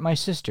wisdom, thou art my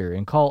sister,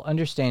 and call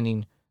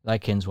understanding thy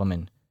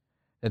kinswoman,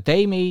 that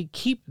they may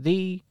keep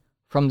thee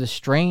from the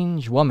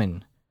strange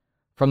woman,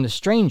 from the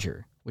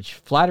stranger, which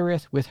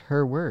flattereth with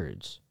her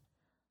words.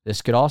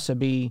 This could also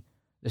be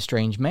the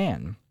strange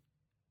man,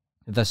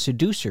 the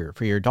seducer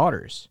for your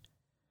daughters,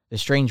 the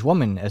strange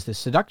woman as the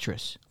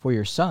seductress for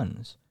your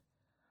sons.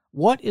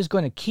 What is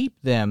going to keep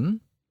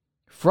them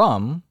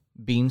from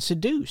being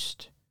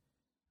seduced?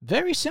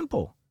 Very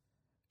simple.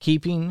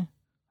 Keeping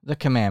the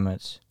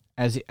commandments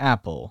as the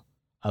apple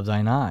of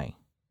thine eye.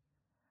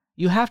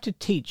 You have to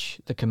teach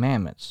the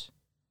commandments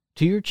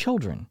to your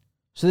children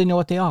so they know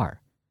what they are.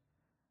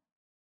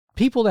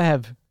 People that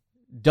have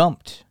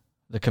dumped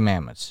the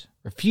commandments,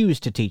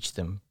 refused to teach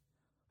them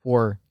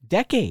for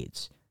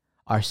decades,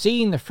 are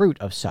seeing the fruit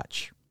of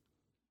such.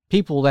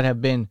 People that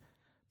have been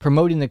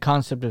promoting the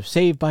concept of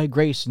saved by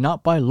grace,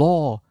 not by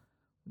law,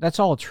 that's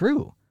all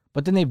true.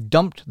 But then they've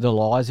dumped the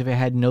law as if it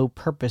had no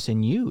purpose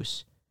and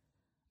use.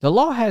 The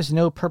law has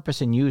no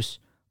purpose and use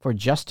for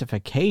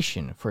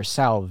justification, for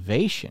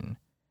salvation,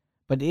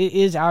 but it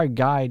is our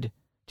guide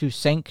to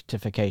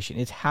sanctification.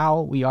 It's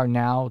how we are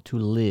now to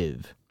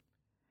live.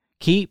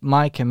 Keep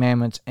my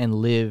commandments and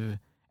live,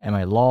 and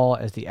my law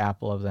as the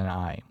apple of thine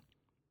eye.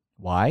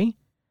 Why?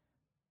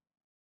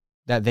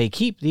 That they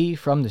keep thee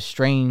from the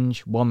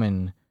strange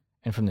woman,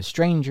 and from the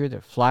stranger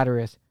that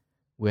flattereth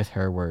with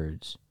her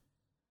words.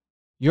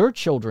 Your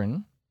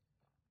children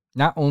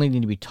not only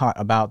need to be taught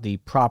about the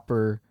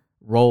proper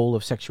role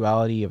of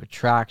sexuality, of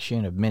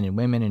attraction, of men and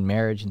women in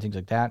marriage and things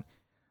like that,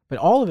 but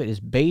all of it is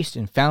based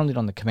and founded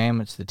on the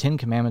commandments, the 10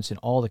 Commandments, and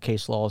all the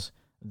case laws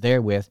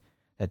therewith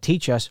that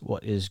teach us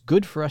what is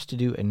good for us to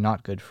do and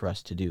not good for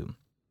us to do.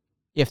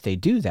 If they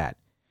do that,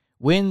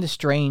 when the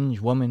strange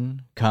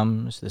woman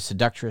comes, the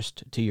seductress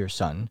to your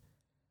son,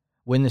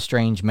 when the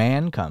strange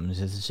man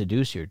comes as the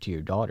seducer to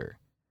your daughter,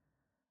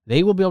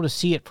 they will be able to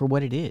see it for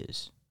what it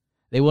is.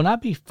 They will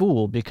not be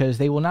fooled because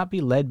they will not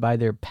be led by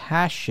their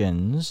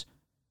passions.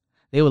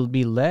 They will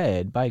be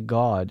led by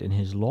God and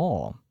His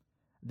law.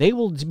 They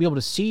will be able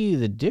to see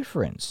the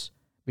difference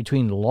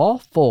between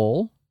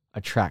lawful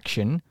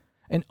attraction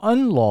and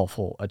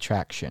unlawful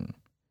attraction.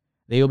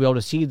 They will be able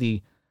to see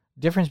the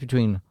difference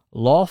between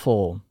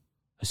lawful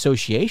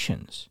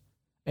associations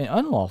and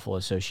unlawful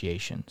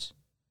associations.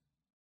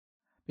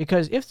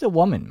 Because if the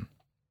woman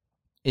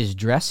is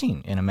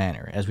dressing in a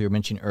manner, as we were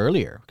mentioning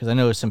earlier, because I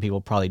know some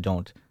people probably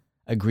don't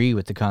agree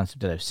with the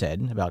concept that I've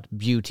said about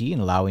beauty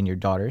and allowing your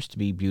daughters to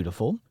be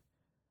beautiful,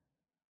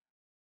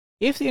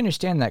 if they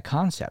understand that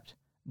concept,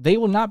 they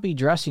will not be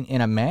dressing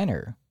in a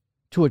manner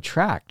to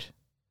attract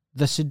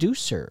the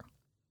seducer.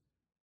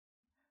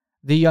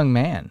 The young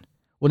man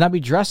will not be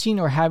dressing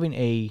or having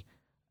a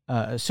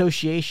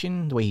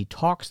association, the way he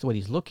talks, the way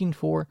he's looking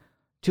for,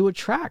 to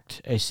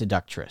attract a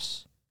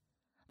seductress.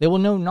 They will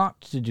know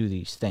not to do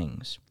these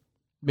things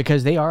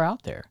because they are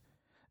out there.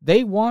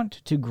 They want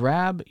to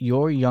grab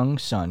your young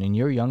son and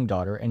your young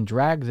daughter and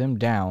drag them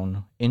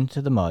down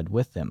into the mud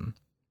with them.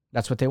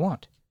 That's what they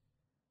want.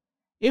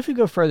 If we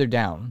go further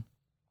down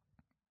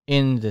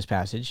in this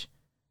passage,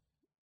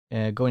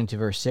 going to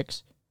verse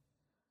 6,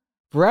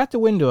 "For at the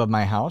window of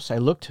my house I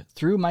looked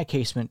through my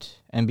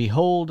casement, and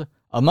behold,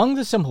 among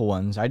the simple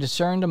ones I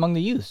discerned among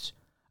the youths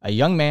a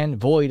young man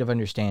void of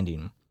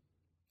understanding."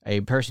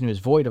 A person who is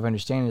void of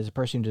understanding is a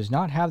person who does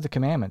not have the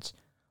commandments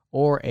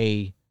or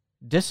a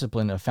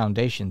discipline of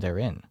foundation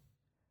therein.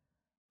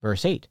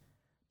 Verse 8,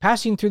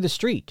 "Passing through the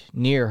street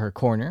near her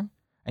corner,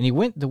 and he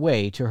went the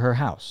way to her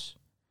house,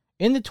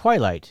 in the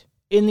twilight,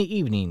 in the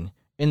evening,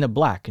 in the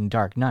black and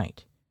dark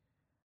night."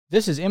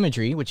 This is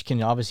imagery which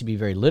can obviously be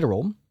very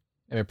literal,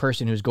 of a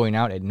person who's going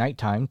out at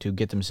nighttime to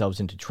get themselves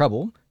into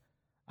trouble.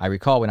 I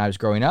recall when I was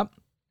growing up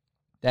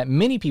that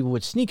many people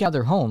would sneak out of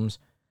their homes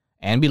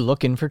and be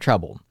looking for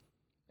trouble.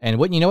 And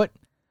wouldn't you know it,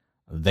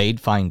 they'd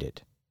find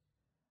it.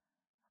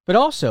 But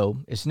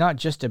also, it's not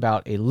just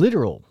about a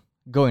literal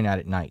going out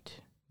at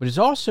night, but it's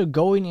also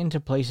going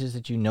into places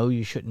that you know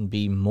you shouldn't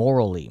be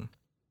morally.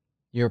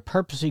 You're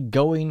purposely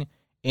going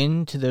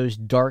into those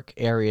dark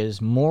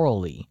areas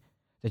morally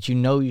that you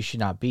know you should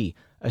not be.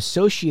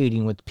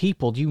 Associating with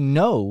people you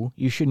know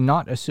you should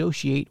not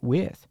associate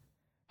with.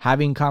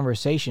 Having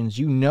conversations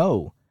you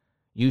know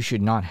you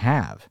should not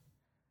have.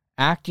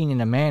 Acting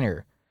in a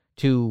manner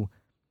to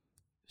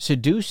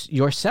seduce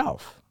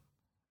yourself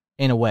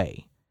in a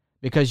way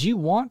because you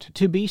want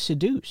to be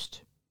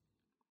seduced.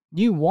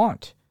 You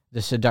want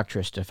the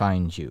seductress to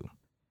find you.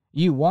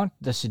 You want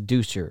the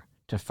seducer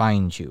to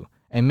find you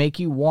and make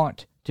you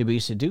want to be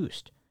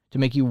seduced, to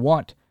make you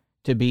want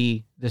to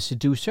be the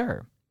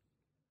seducer.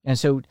 And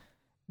so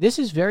this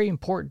is very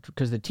important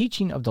because the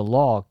teaching of the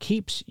law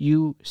keeps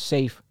you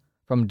safe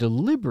from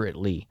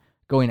deliberately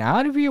going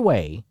out of your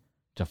way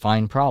to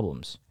find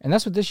problems. And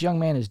that's what this young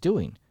man is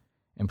doing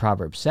in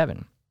Proverbs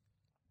 7.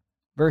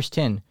 Verse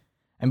 10,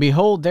 "And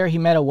behold, there he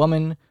met a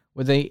woman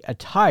with the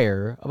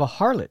attire of a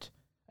harlot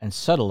and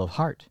subtle of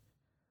heart."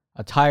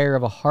 Attire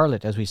of a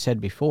harlot, as we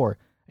said before,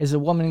 is a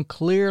woman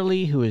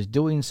clearly who is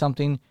doing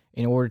something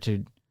in order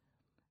to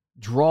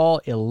draw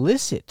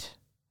illicit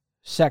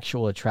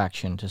sexual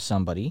attraction to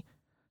somebody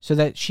so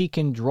that she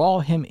can draw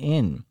him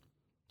in.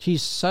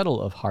 She's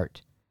subtle of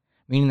heart,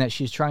 meaning that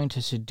she's trying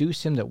to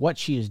seduce him, that what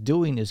she is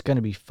doing is going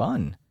to be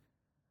fun.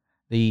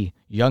 The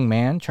young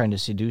man trying to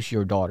seduce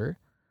your daughter,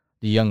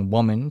 the young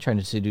woman trying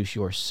to seduce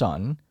your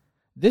son,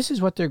 this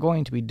is what they're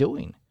going to be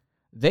doing.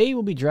 They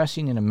will be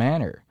dressing in a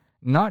manner,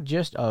 not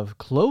just of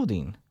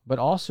clothing, but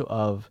also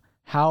of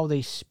how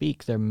they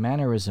speak, their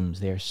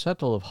mannerisms. They are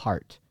subtle of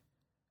heart.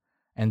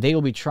 And they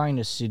will be trying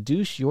to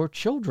seduce your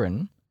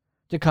children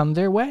to come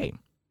their way.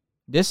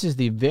 This is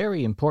the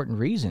very important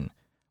reason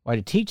why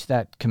to teach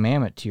that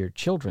commandment to your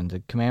children, the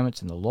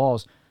commandments and the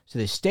laws, so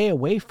they stay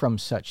away from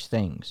such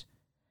things.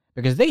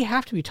 Because they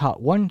have to be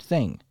taught one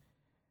thing.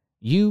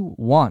 You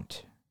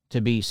want to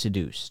be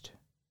seduced.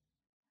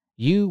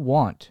 You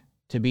want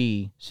to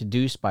be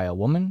seduced by a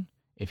woman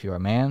if you're a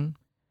man.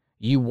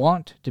 You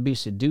want to be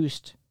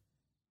seduced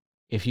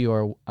if you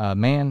are a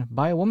man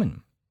by a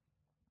woman.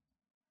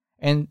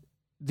 And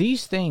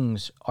these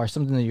things are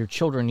something that your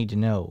children need to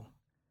know,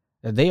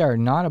 that they are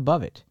not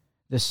above it.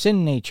 The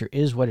sin nature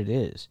is what it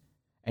is,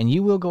 and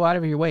you will go out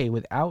of your way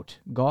without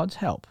God's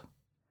help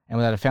and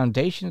without a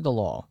foundation of the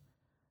law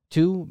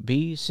to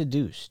be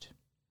seduced.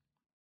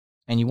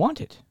 And you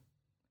want it.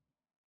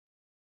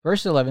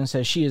 Verse 11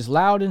 says, "She is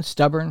loud and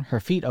stubborn, her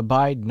feet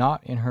abide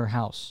not in her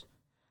house.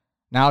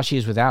 Now she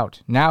is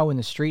without, now in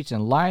the streets,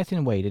 and lieth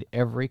in wait at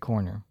every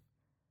corner.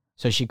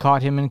 So she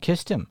caught him and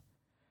kissed him.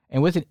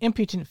 And with an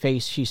impudent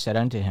face she said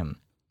unto him,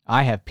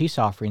 I have peace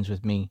offerings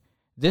with me.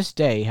 This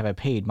day have I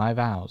paid my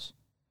vows."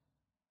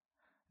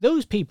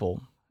 Those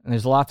people, and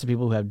there's lots of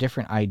people who have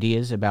different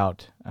ideas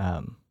about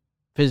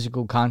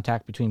physical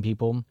contact between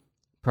people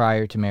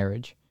prior to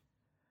marriage.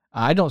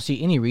 I don't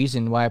see any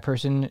reason why a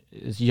person,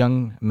 is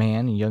young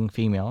man and young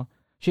female,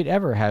 should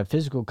ever have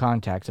physical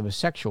contacts of a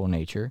sexual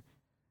nature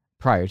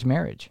prior to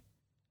marriage.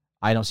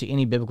 I don't see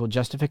any biblical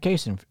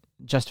justification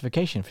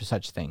for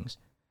such things.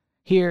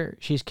 Here,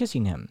 she's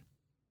kissing him.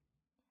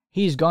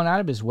 He's gone out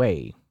of his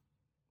way,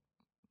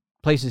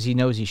 places he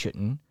knows he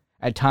shouldn't,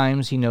 at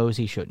times he knows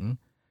he shouldn't,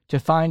 to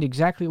find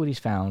exactly what he's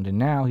found, and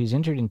now he's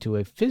entered into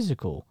a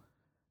physical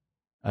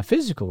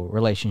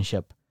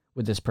relationship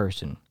with this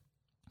person.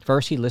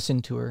 First he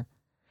listened to her,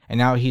 and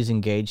now he's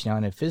engaged now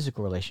in a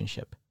physical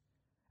relationship.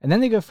 And then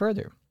they go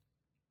further.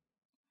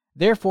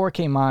 "Therefore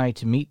came I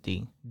to meet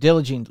thee,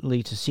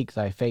 diligently to seek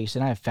thy face,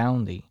 and I have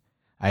found thee.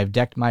 I have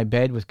decked my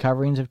bed with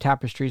coverings of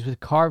tapestries, with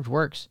carved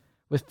works,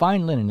 with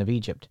fine linen of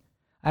Egypt.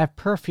 I have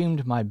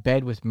perfumed my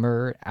bed with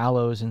myrrh,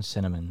 aloes, and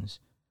cinnamons.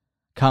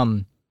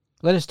 Come,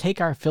 let us take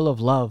our fill of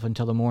love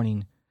until the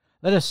morning.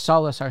 Let us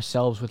solace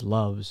ourselves with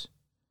loves.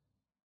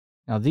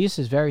 Now this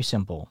is very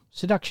simple.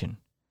 Seduction.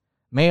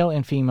 Male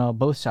and female,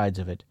 both sides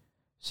of it.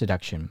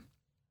 Seduction.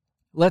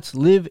 Let's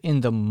live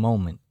in the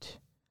moment.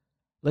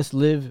 Let's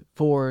live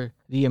for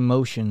the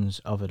emotions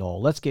of it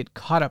all. Let's get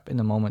caught up in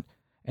the moment,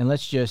 and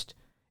let's just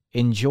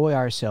enjoy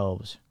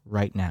ourselves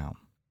right now.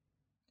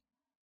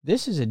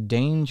 This is a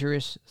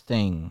dangerous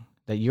thing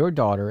that your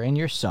daughter and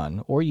your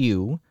son, or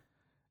you,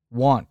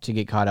 want to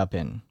get caught up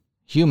in.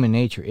 Human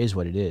nature is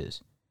what it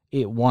is.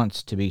 It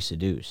wants to be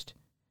seduced.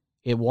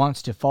 It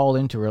wants to fall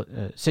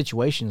into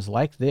situations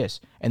like this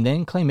and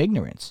then claim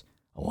ignorance.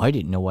 Oh, I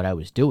didn't know what I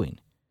was doing.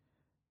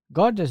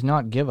 God does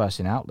not give us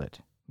an outlet.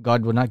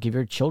 God will not give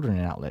your children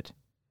an outlet.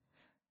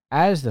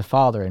 As the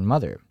father and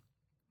mother,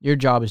 your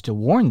job is to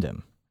warn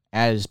them,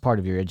 as part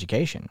of your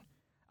education,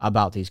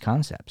 about these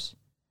concepts.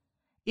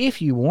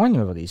 If you warn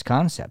them about these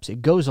concepts,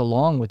 it goes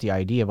along with the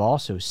idea of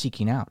also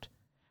seeking out.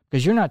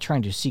 Because you're not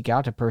trying to seek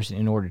out a person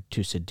in order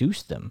to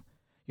seduce them.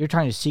 You're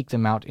trying to seek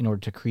them out in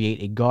order to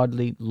create a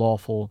godly,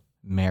 lawful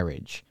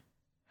marriage.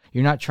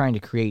 You're not trying to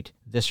create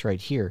this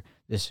right here,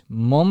 this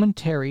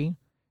momentary,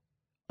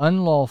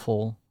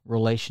 unlawful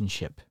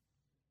relationship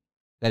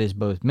that is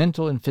both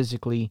mental and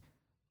physically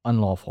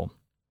unlawful.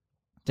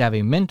 To have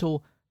a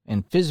mental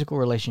and physical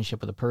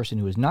relationship with a person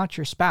who is not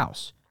your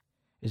spouse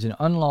is an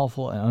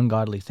unlawful and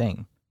ungodly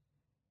thing.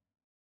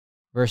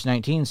 Verse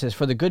 19 says,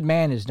 For the good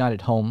man is not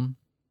at home.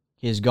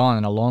 He is gone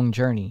on a long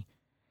journey.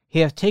 He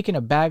hath taken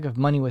a bag of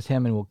money with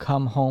him, and will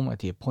come home at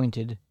the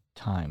appointed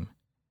time.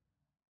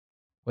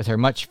 With her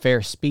much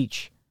fair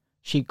speech,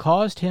 she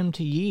caused him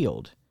to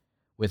yield.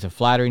 With the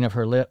flattering of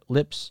her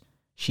lips,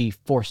 she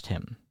forced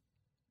him.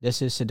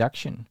 This is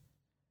seduction.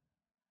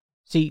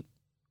 See,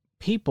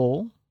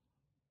 people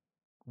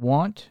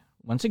want,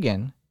 once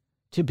again,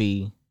 to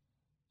be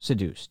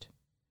seduced.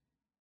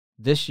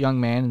 This young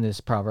man in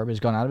this proverb has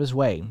gone out of his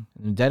way in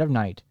the dead of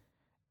night,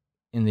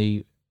 in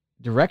the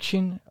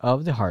direction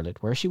of the harlot,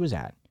 where she was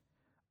at,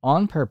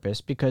 on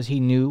purpose, because he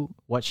knew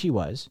what she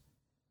was,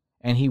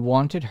 and he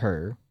wanted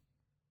her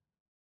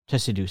to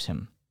seduce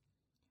him.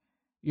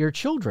 Your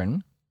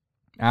children,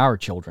 our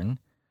children,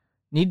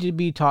 need to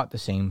be taught the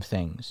same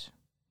things.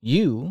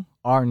 You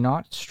are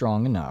not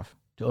strong enough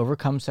to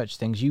overcome such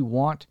things. You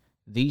want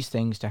these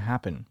things to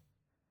happen.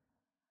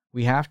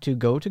 We have to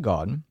go to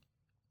God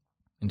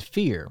and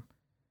fear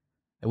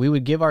that we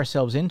would give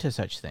ourselves into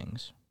such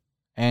things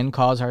and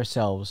cause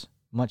ourselves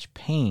much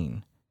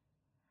pain.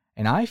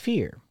 And I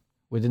fear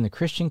within the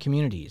Christian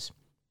communities,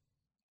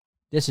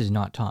 this is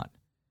not taught.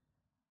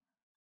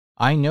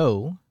 I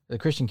know the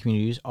Christian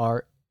communities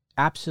are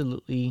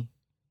absolutely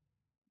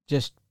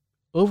just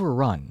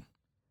overrun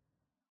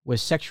with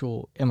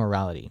sexual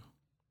immorality,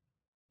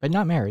 but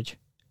not marriage,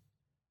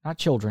 not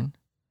children,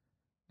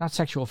 not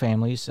sexual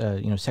families,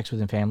 sex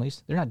within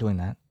families. They're not doing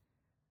that.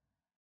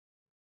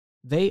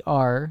 They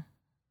are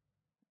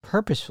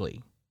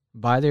purposefully,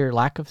 by their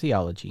lack of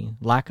theology,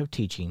 lack of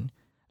teaching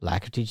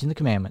the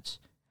commandments,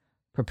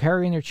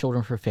 preparing their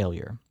children for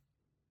failure.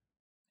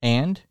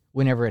 And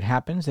whenever it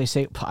happens, they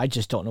say, I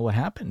just don't know what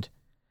happened.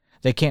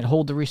 They can't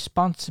hold the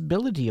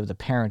responsibility of the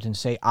parent and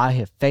say, I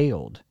have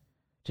failed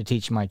to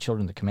teach my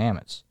children the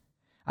commandments.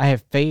 I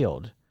have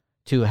failed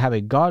to have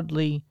a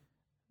godly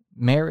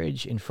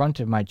marriage in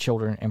front of my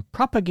children and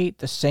propagate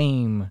the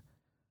same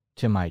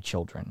to my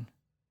children.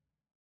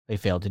 They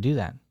failed to do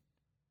that.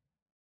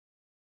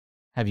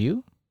 Have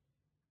you?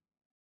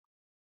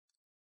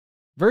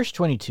 Verse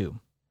 22.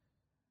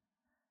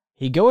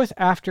 He goeth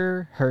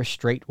after her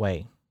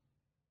straightway,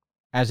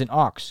 as an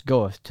ox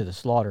goeth to the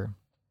slaughter,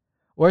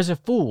 or as a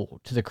fool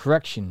to the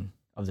correction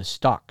of the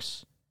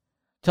stocks,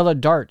 till a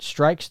dart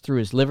strikes through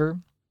his liver,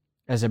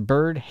 as a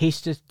bird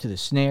hasteth to the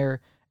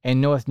snare,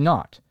 and knoweth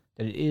not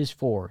that it is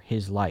for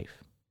his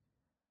life.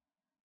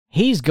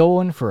 He's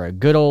going for a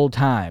good old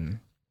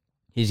time.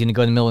 He's going to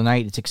go in the middle of the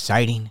night. It's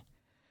exciting.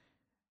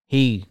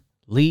 He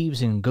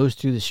leaves and goes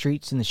through the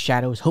streets in the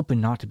shadows,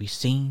 hoping not to be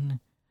seen.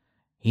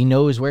 He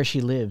knows where she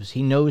lives.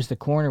 He knows the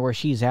corner where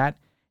she's at,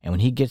 and when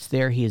he gets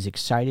there, he is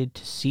excited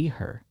to see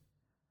her.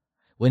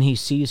 When he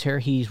sees her,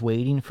 he's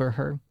waiting for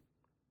her,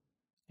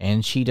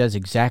 and she does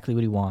exactly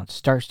what he wants,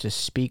 starts to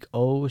speak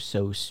oh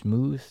so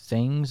smooth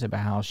things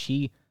about how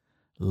she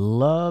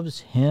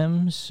loves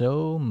him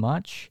so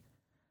much.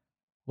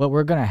 What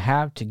we're going to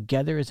have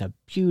together is a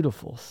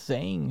beautiful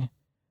thing.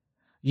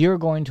 You're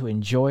going to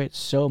enjoy it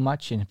so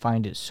much and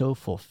find it so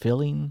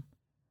fulfilling.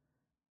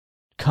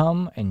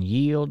 Come and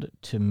yield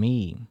to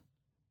me.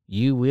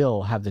 You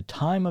will have the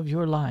time of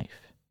your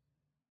life.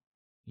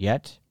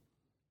 Yet,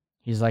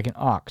 he's like an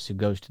ox who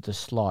goes to the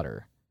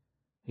slaughter.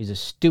 He's a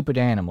stupid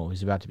animal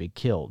who's about to be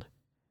killed.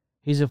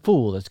 He's a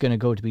fool that's going to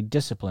go to be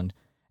disciplined,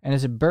 and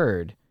is a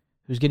bird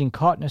who's getting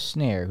caught in a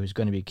snare who's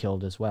going to be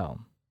killed as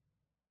well.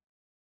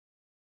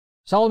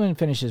 Solomon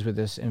finishes with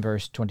this in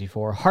verse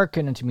 24.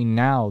 Hearken unto me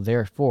now,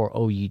 therefore,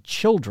 O ye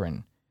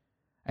children,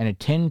 and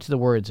attend to the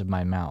words of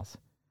my mouth.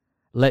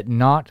 Let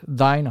not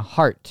thine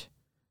heart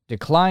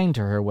decline to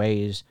her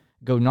ways,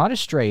 go not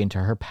astray into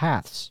her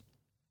paths.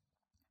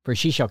 For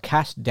she shall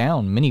cast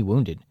down many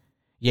wounded,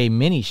 yea,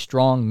 many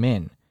strong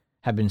men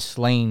have been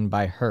slain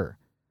by her.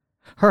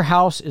 Her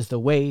house is the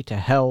way to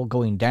hell,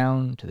 going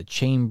down to the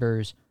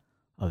chambers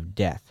of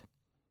death.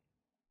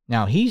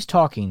 Now, he's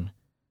talking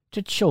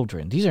to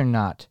children. These are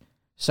not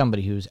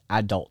somebody who's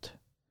adult.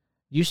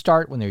 You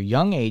start when they're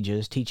young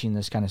ages teaching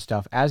this kind of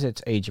stuff as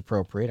it's age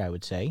appropriate, I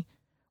would say,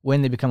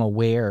 when they become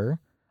aware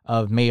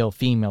of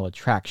male-female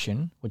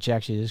attraction, which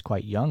actually is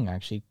quite young,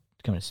 actually,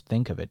 come to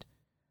think of it.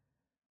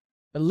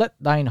 But let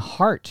thine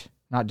heart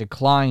not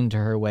decline to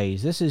her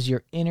ways. This is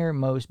your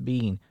innermost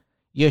being.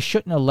 You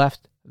shouldn't have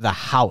left the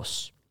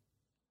house.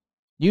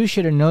 You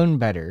should have known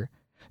better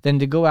than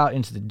to go out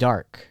into the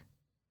dark,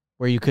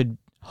 where you could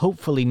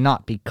hopefully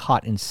not be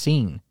caught and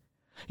seen.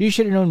 You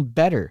should have known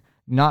better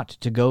not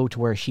to go to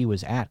where she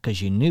was at,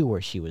 because you knew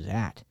where she was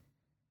at.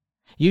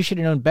 You should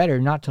have known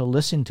better not to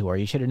listen to her.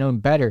 You should have known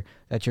better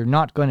that you're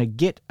not going to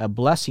get a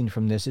blessing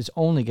from this. It's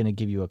only going to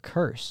give you a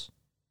curse.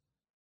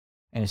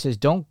 And it says,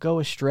 don't go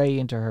astray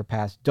into her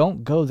path.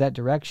 Don't go that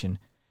direction.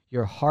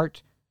 Your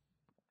heart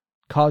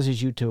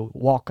causes you to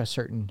walk a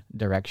certain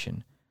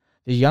direction.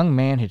 The young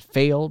man had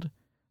failed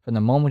from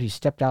the moment he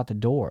stepped out the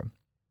door.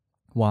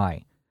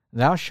 Why?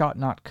 Thou shalt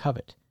not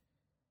covet.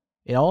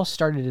 It all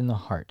started in the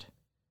heart.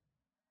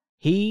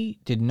 He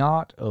did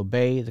not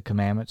obey the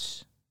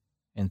commandments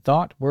in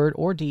thought, word,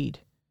 or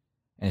deed,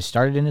 and it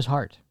started in his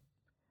heart.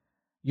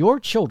 Your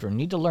children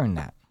need to learn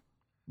that.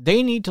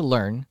 They need to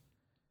learn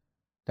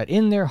that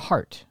in their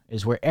heart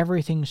is where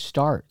everything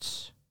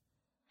starts.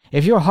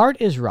 If your heart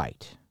is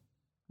right,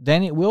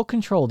 then it will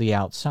control the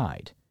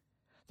outside.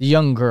 The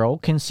young girl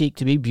can seek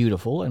to be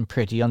beautiful and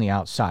pretty on the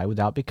outside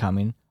without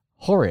becoming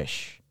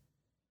whorish.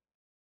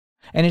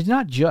 And it's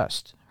not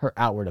just her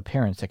outward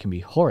appearance that can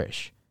be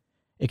whorish.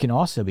 It can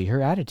also be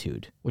her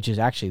attitude, which is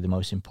actually the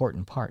most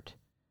important part.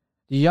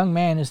 The young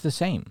man is the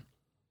same.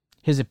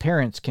 His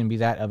appearance can be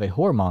that of a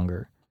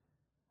whoremonger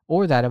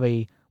or that of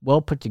a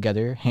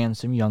well-put-together,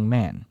 handsome young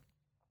man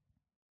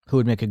who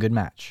would make a good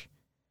match.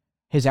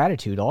 His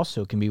attitude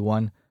also can be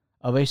one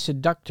of a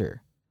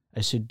seductor,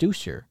 a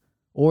seducer,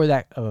 or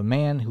that of a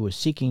man who is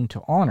seeking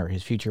to honor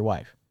his future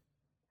wife.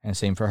 And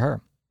same for her.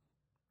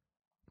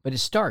 But it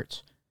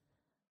starts,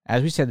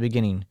 as we said at the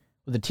beginning,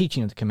 with the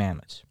teaching of the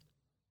commandments.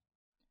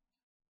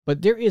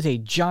 But there is a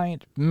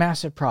giant,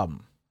 massive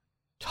problem,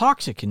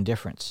 toxic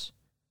indifference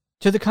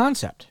to the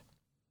concept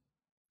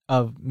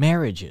of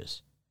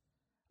marriages,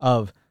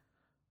 of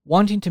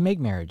wanting to make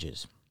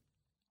marriages,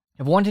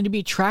 of wanting to be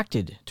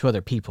attracted to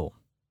other people.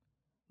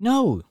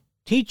 No,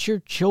 teach your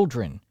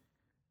children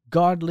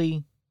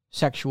godly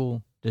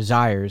sexual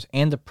desires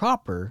and the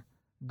proper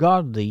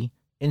godly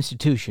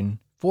institution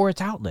for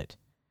its outlet.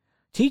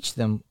 Teach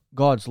them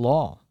God's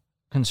law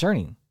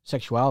concerning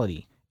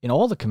sexuality in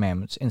all the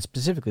commandments and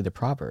specifically the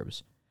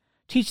Proverbs.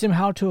 Teach them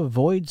how to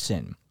avoid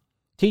sin.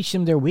 Teach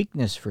them their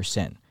weakness for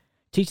sin.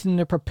 Teach them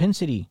their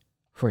propensity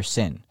for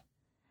sin.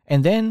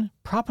 And then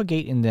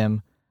propagate in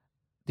them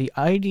the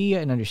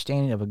idea and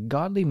understanding of a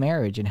godly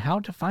marriage and how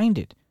to find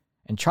it.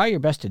 And try your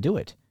best to do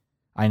it.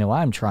 I know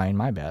I'm trying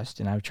my best,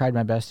 and I've tried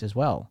my best as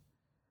well.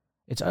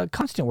 It's a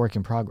constant work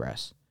in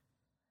progress.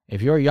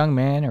 If you're a young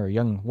man or a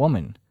young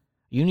woman,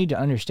 you need to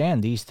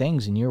understand these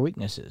things and your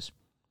weaknesses.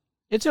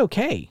 It's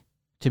okay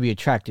to be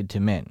attracted to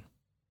men.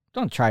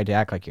 Don't try to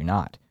act like you're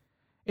not.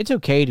 It's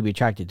okay to be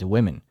attracted to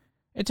women.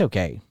 It's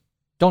okay.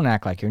 Don't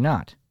act like you're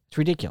not. It's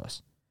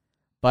ridiculous.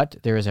 But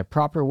there is a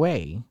proper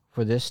way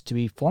for this to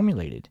be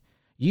formulated.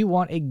 You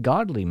want a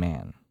godly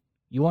man.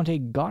 You want a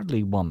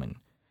godly woman.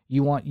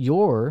 You want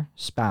your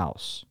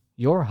spouse,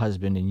 your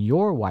husband, and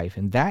your wife,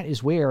 and that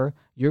is where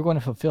you're going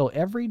to fulfill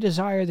every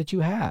desire that you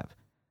have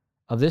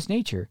of this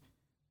nature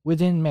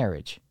within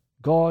marriage,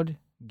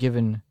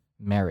 God-given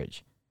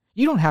marriage.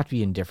 You don't have to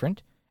be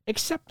indifferent.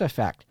 Accept the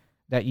fact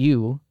that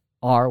you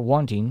are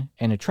wanting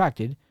and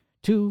attracted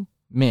to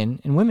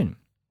men and women,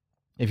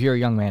 if you're a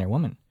young man or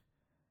woman.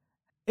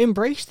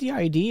 Embrace the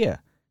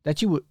idea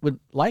that you would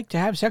like to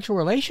have sexual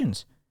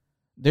relations.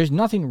 There's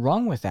nothing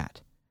wrong with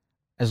that,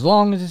 as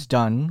long as it's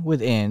done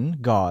within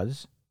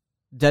God's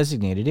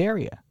designated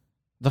area,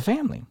 the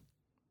family.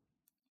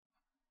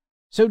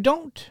 So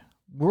don't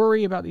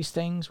worry about these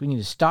things. We need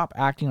to stop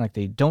acting like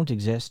they don't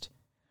exist.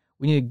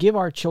 We need to give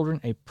our children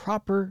a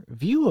proper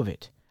view of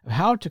it, of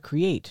how to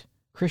create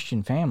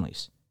Christian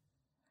families.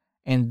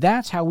 And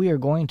that's how we are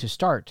going to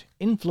start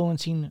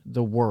influencing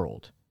the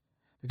world.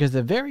 Because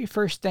the very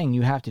first thing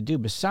you have to do,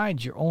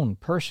 besides your own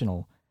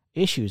personal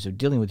issues of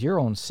dealing with your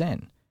own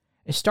sin,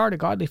 is start a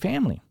godly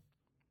family.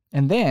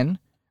 And then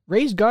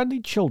raise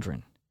godly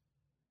children.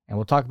 And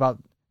we'll talk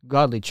about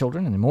godly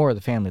children and more of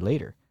the family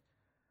later.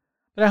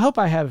 But I hope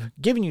I have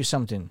given you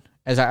something,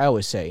 as I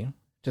always say,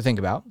 to think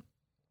about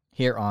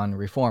here on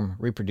Reform,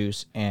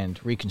 Reproduce, and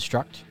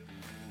Reconstruct.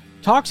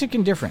 Toxic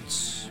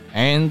indifference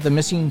and the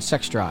missing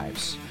sex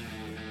drives.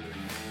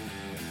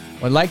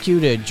 I'd like you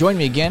to join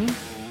me again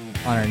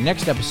on our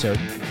next episode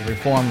of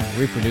Reform,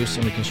 Reproduce,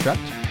 and Reconstruct,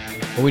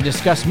 where we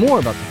discuss more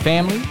about the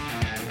family,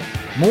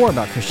 more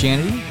about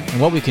Christianity,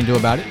 and what we can do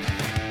about it.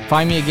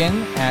 Find me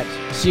again at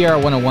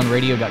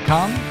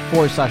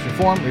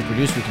cr101radio.com/reform,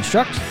 reproduce,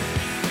 reconstruct.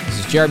 This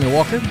is Jeremy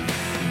Walker,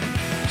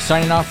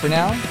 signing off for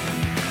now.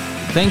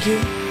 Thank you,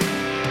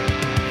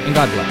 and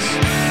God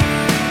bless.